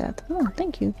stuff like that. Oh,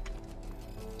 thank you.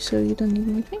 So you don't need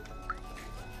anything?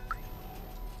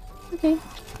 Okay.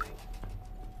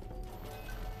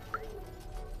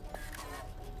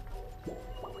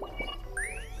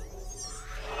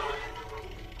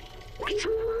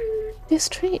 This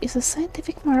tree is a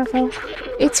scientific marvel.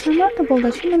 It's remarkable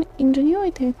that human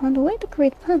ingenuity found a way to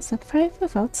create plants that thrive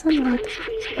without sunlight.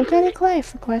 Organic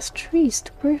life requires trees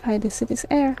to purify the city's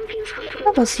air.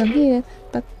 Robots don't need it,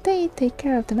 but they take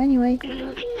care of them anyway.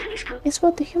 It's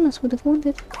what the humans would have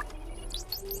wanted.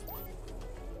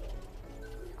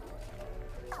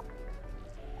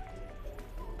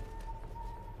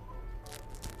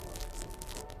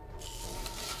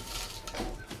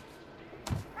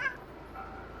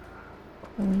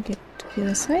 Can we get to the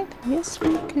other side? Yes,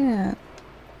 we can.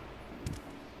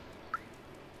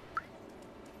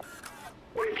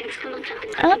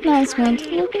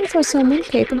 Announcement. Looking for someone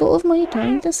capable of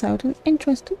monitoring the southern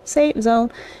entrance to safe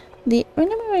zone. The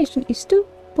remuneration is 2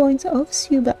 points of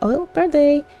Suba oil per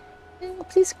day.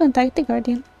 Please contact the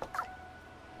Guardian.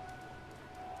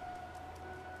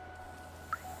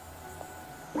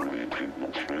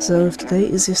 So if today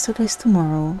is yesterday's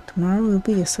tomorrow, tomorrow will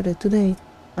be yesterday today,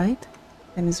 right?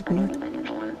 Time is weird.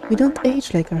 We don't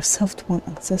age like our soft-born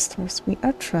ancestors. We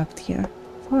are trapped here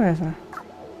forever.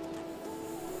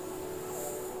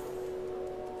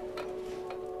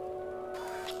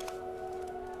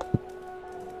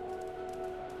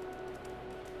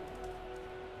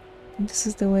 This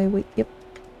is the way we, yep,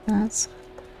 that's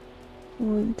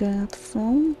where we got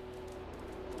from.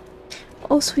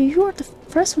 Also, you are the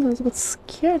first one that was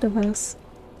scared of us.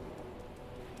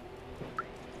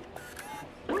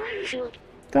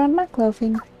 Grandma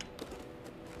clothing.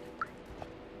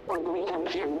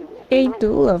 I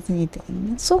do love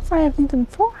knitting. So far I've knitted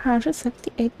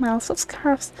 478 miles of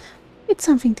scarves. It's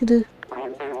something to do.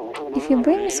 If you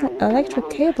bring me some electric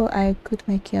cable, I could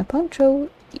make you a poncho.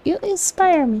 You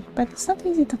inspire me, but it's not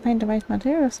easy to find the right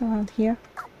materials around here.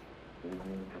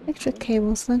 Electric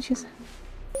cables, don't you say?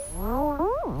 I'll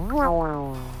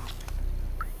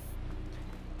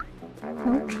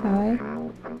try.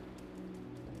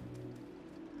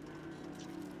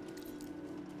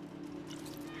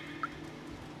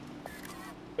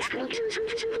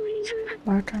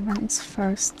 Waterman is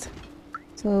first.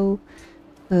 So,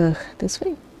 this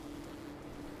way.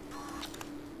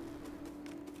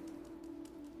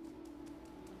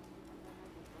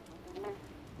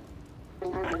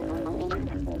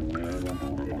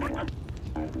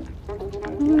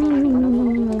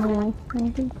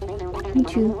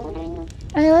 Thank you.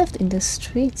 I left in the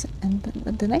streets, and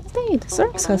the next day the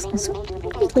circus has been so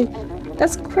completely.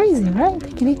 That's crazy, right? I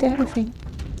can eat everything.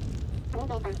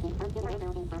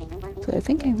 So I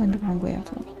think I went the wrong way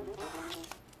after all.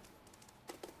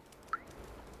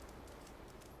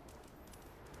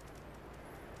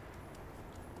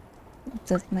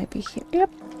 That might be here. Yep.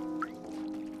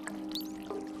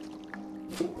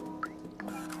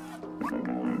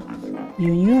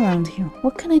 You're new around here.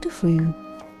 What can I do for you?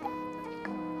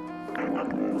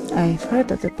 I've heard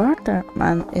that the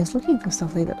barterman is looking for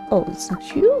stuff like that. Oh, it's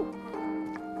not you?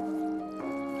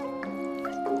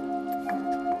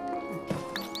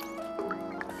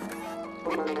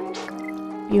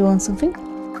 You want something?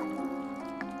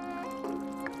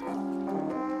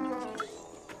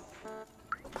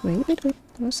 Wait.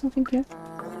 There's something here.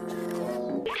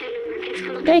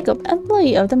 Jacob,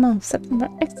 employee of the month, September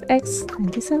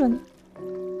XX97.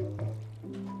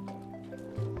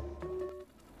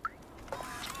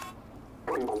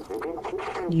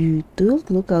 You do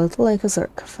look a little like a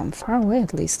Zerk, from far away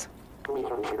at least.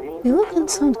 They look and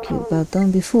sound cute, but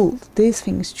don't be fooled. These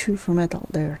things chew for metal,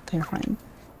 they're terrifying.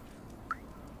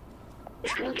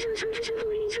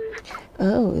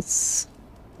 Oh, it's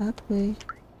that way.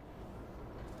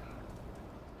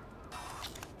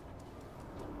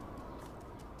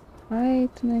 Right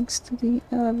next to the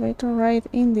elevator, right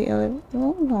in the elevator.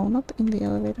 Oh no, not in the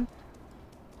elevator.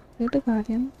 We're the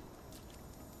Guardian.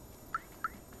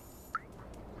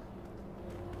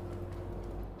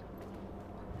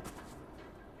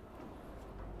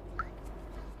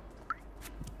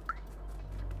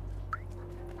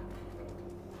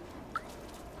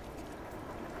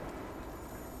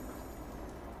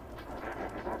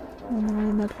 And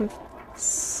I'm not with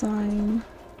signs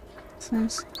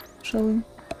showing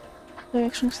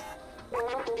directions.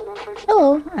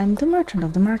 Hello, I'm the merchant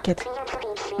of the market.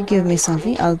 You give me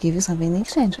something, I'll give you something in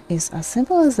exchange. It's as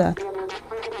simple as that.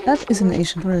 That is an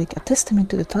ancient relic, a testament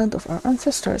to the talent of our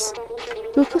ancestors.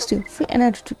 It will cost you 3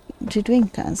 energy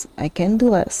drink cans. I can do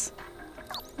less.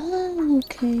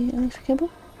 Okay, electric cable.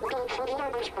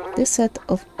 This set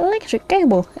of electric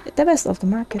cable, the best of the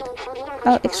market.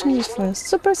 I'll exchange it for a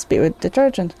super spirit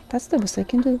detergent. That's the best I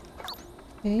can do.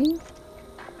 Okay.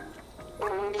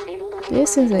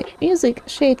 This is a music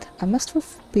sheet, a masterful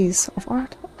piece of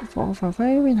art of a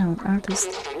very renowned artist.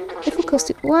 It will cost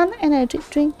you 1 energy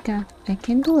drink can. I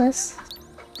can do less.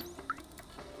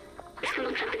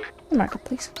 The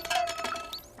marketplace.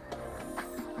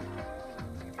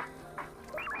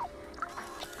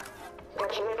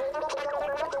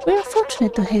 We are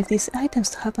fortunate to have these items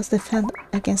to help us defend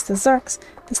against the Zerks.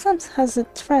 The slums has the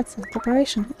threats and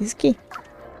preparation is key.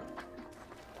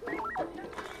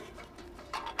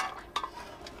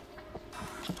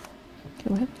 Okay,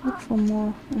 we have to look for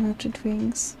more energy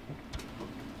drinks.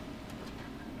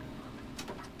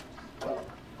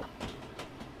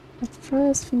 But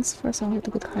first things first, I want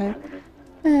to get higher.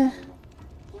 Eh.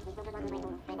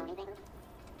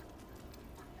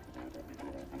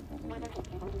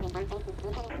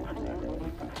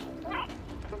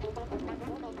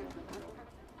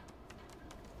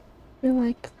 I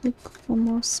like look for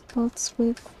more spots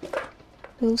with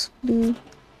those blue.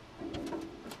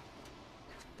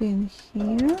 Been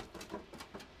here.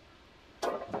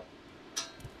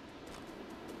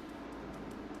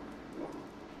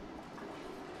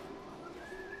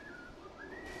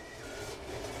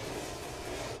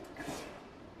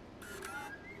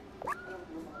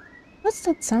 What's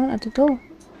that sound at the door?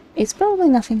 It's probably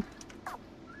nothing.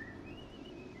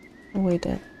 Oh, wait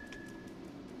there.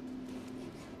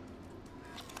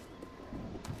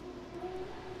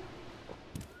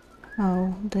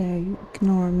 How dare you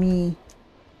ignore me?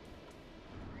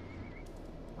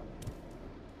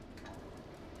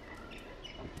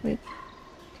 Wait,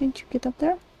 can't you get up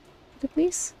there?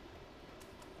 Please?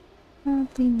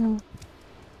 Apparently no.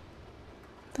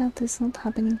 That is not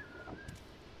happening.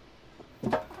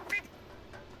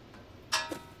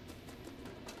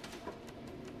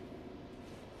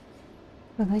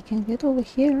 But I can get over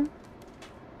here.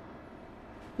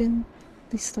 Then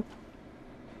this stuff.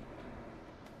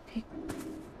 Okay.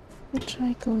 Let's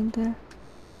try going there.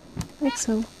 Like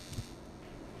so.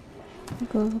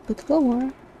 Go a bit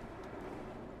lower.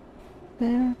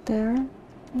 There,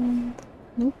 and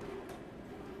nope.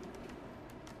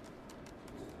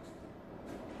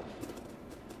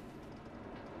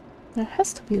 There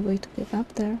has to be a way to get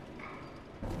up there.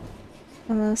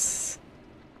 Unless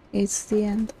it's the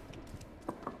end.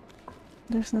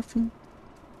 There's nothing.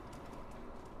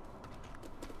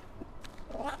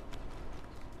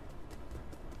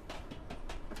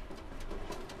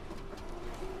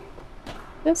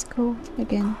 Let's go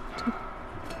again to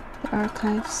the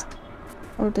archives.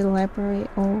 Or the library,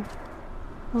 or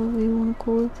however you want to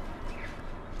call it.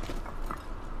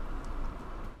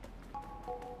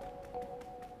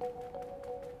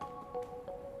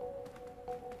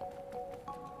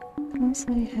 Because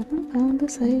I haven't found the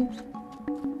save.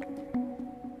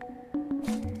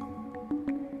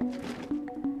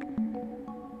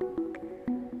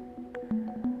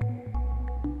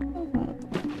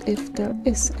 If there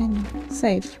is any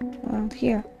save around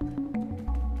here.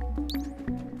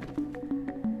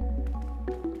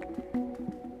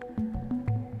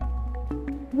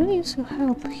 Really use your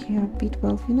help here,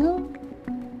 B12, you know?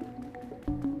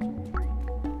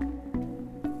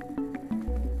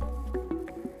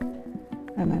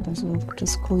 I might as well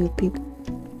just call you Pete.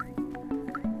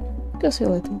 Just a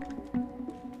little.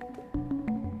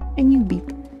 And you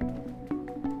beep.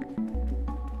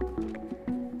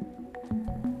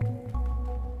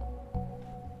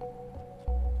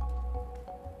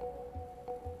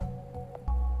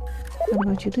 What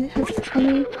about you? Do you have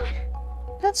any?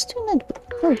 That's two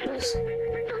notebooks.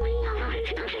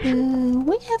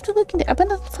 We have to look in the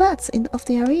abandoned flats of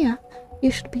the area.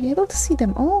 You should be able to see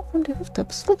them all from the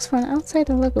rooftops. Looks for an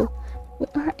outsider logo. We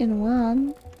are in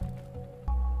one.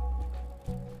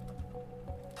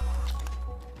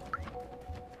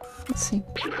 Let's see.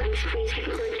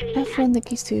 I've found the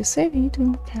keys to your safe. You need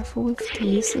to be careful with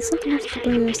these. It's not enough to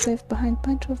bury your safe behind a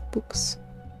bunch of books.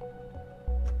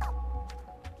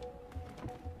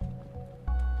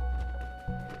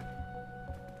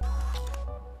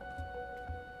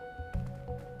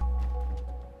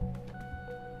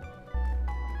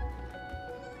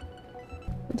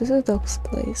 This is a dog's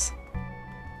place.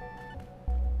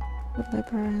 The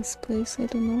librarian's place, I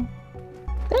don't know.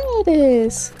 There it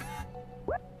is!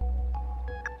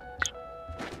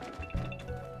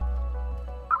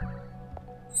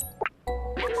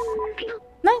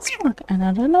 Nice work,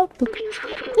 another notebook.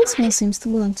 This one seems to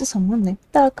belong to someone named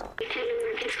Doug.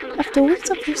 After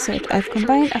weeks of research, I've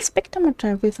combined a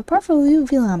spectrometer with a powerful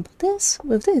UV lamp.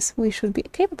 With this, we should be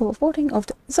capable of warding off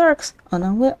the Zergs on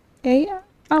our way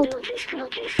out.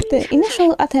 The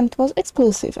initial attempt was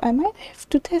explosive. I might have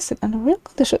to test it under real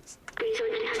conditions.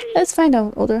 Let's find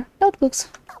out other notebooks.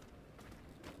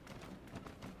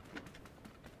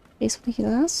 Okay, so the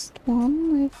last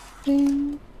one, I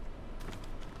think,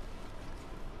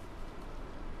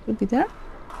 would be there.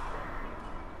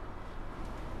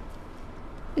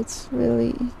 It's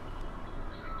really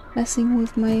messing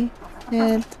with my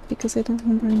head because I don't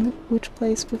remember which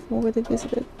place before we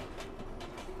visited.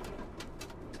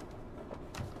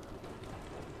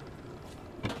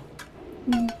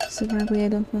 Severely, I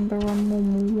don't remember where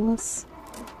Momo was.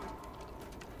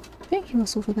 I think he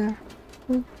was over there.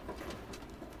 Oh.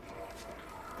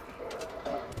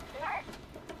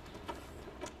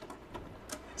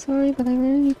 Sorry, but I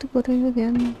really need to bother you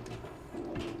again.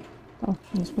 Oh,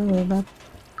 that's really bad.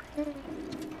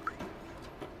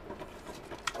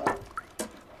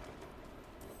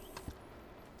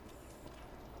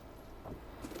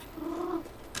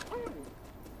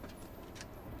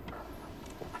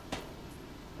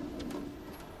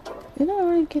 We didn't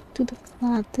really get to the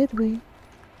flat, did we?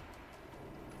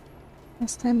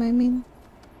 Last time, I mean.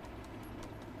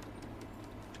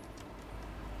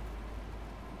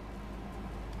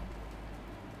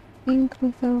 I think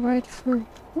we fell right through.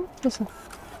 Oh, what's up?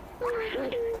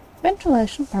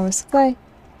 Ventilation power supply.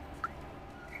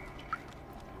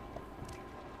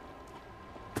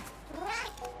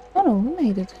 Oh no, we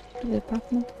made it to the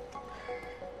apartment.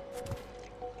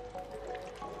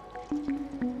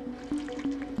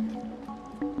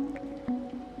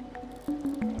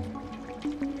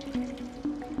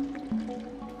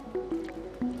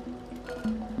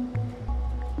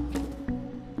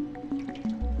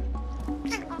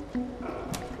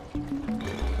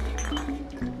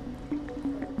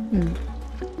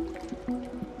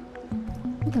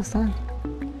 What is that?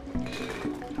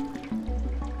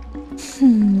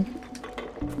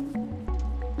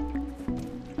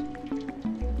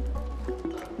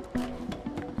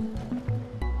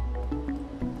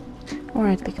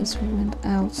 Alright, because we went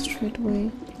out straight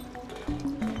away.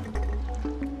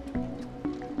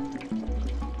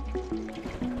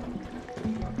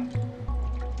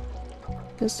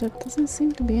 Because there doesn't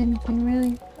seem to be anything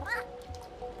really.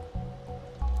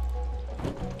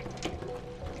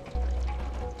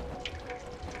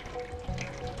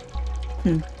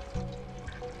 Hmm.